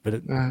much heat.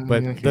 But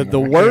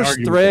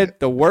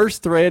the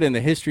worst thread in the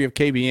history of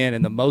KBN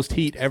and the most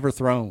heat ever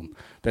thrown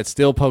that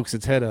still pokes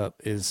its head up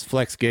is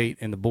Flex Gate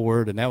and the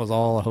board, and that was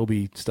all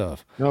Hobie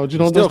stuff. No, you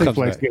don't think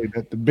Flex Gate.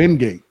 That's the Ben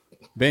Gate.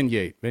 Ben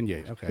Gate.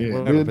 Okay,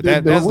 yeah. But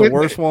that's the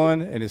worst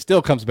one, and it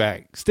still comes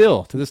back.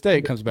 Still to this day,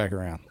 it comes back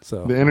around.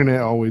 So the internet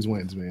always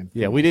wins, man.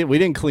 Yeah, we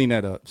didn't clean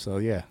that up. So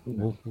yeah,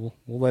 we'll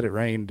let it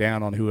rain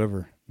down on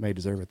whoever may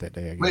deserve it that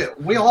day. I guess.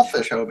 We all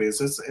fish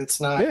Hobies.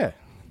 It's not. Yeah.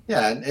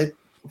 It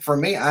for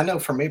me. I know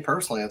for me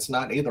personally, it's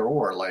not either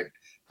or. Like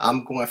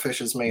I'm going to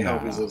fish as many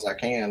Hobies as I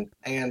can,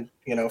 and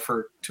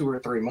for 2 or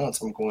 3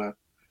 months, I'm going to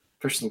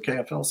fish some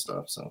KFL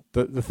stuff. So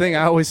the thing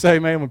I always say,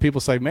 man, when people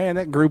say, "Man,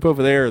 that group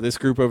over there or this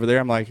group over there,"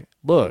 I'm like,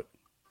 look,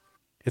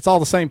 it's all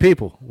the same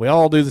people. We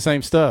all do the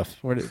same stuff.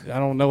 I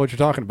don't know what you're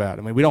talking about.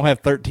 I mean, we don't have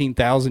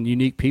 13,000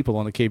 unique people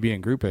on the KBN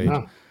group page.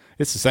 No.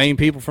 It's the same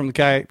people from the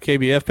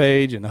KBF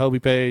page and the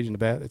Hobie page and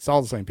it's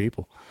all the same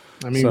people.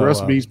 I mean, Russ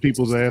beats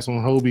people's ass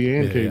on Hobie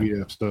and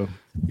KBF stuff.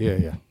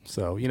 Yeah.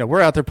 So,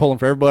 we're out there pulling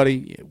for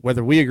everybody.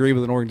 Whether we agree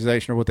with an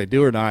organization or what they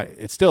do or not,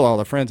 it's still all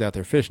their friends out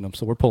there fishing them.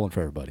 So we're pulling for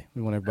everybody.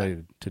 We want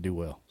everybody to do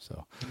well.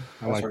 So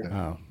I like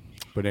that.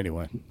 But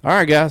anyway. All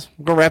right, guys.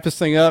 We're going to wrap this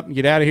thing up and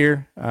get out of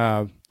here.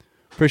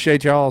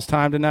 Appreciate y'all's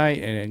time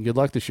tonight and good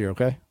luck this year,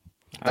 okay?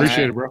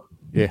 Appreciate it, bro.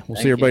 Yeah. We'll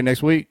see everybody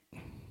next week.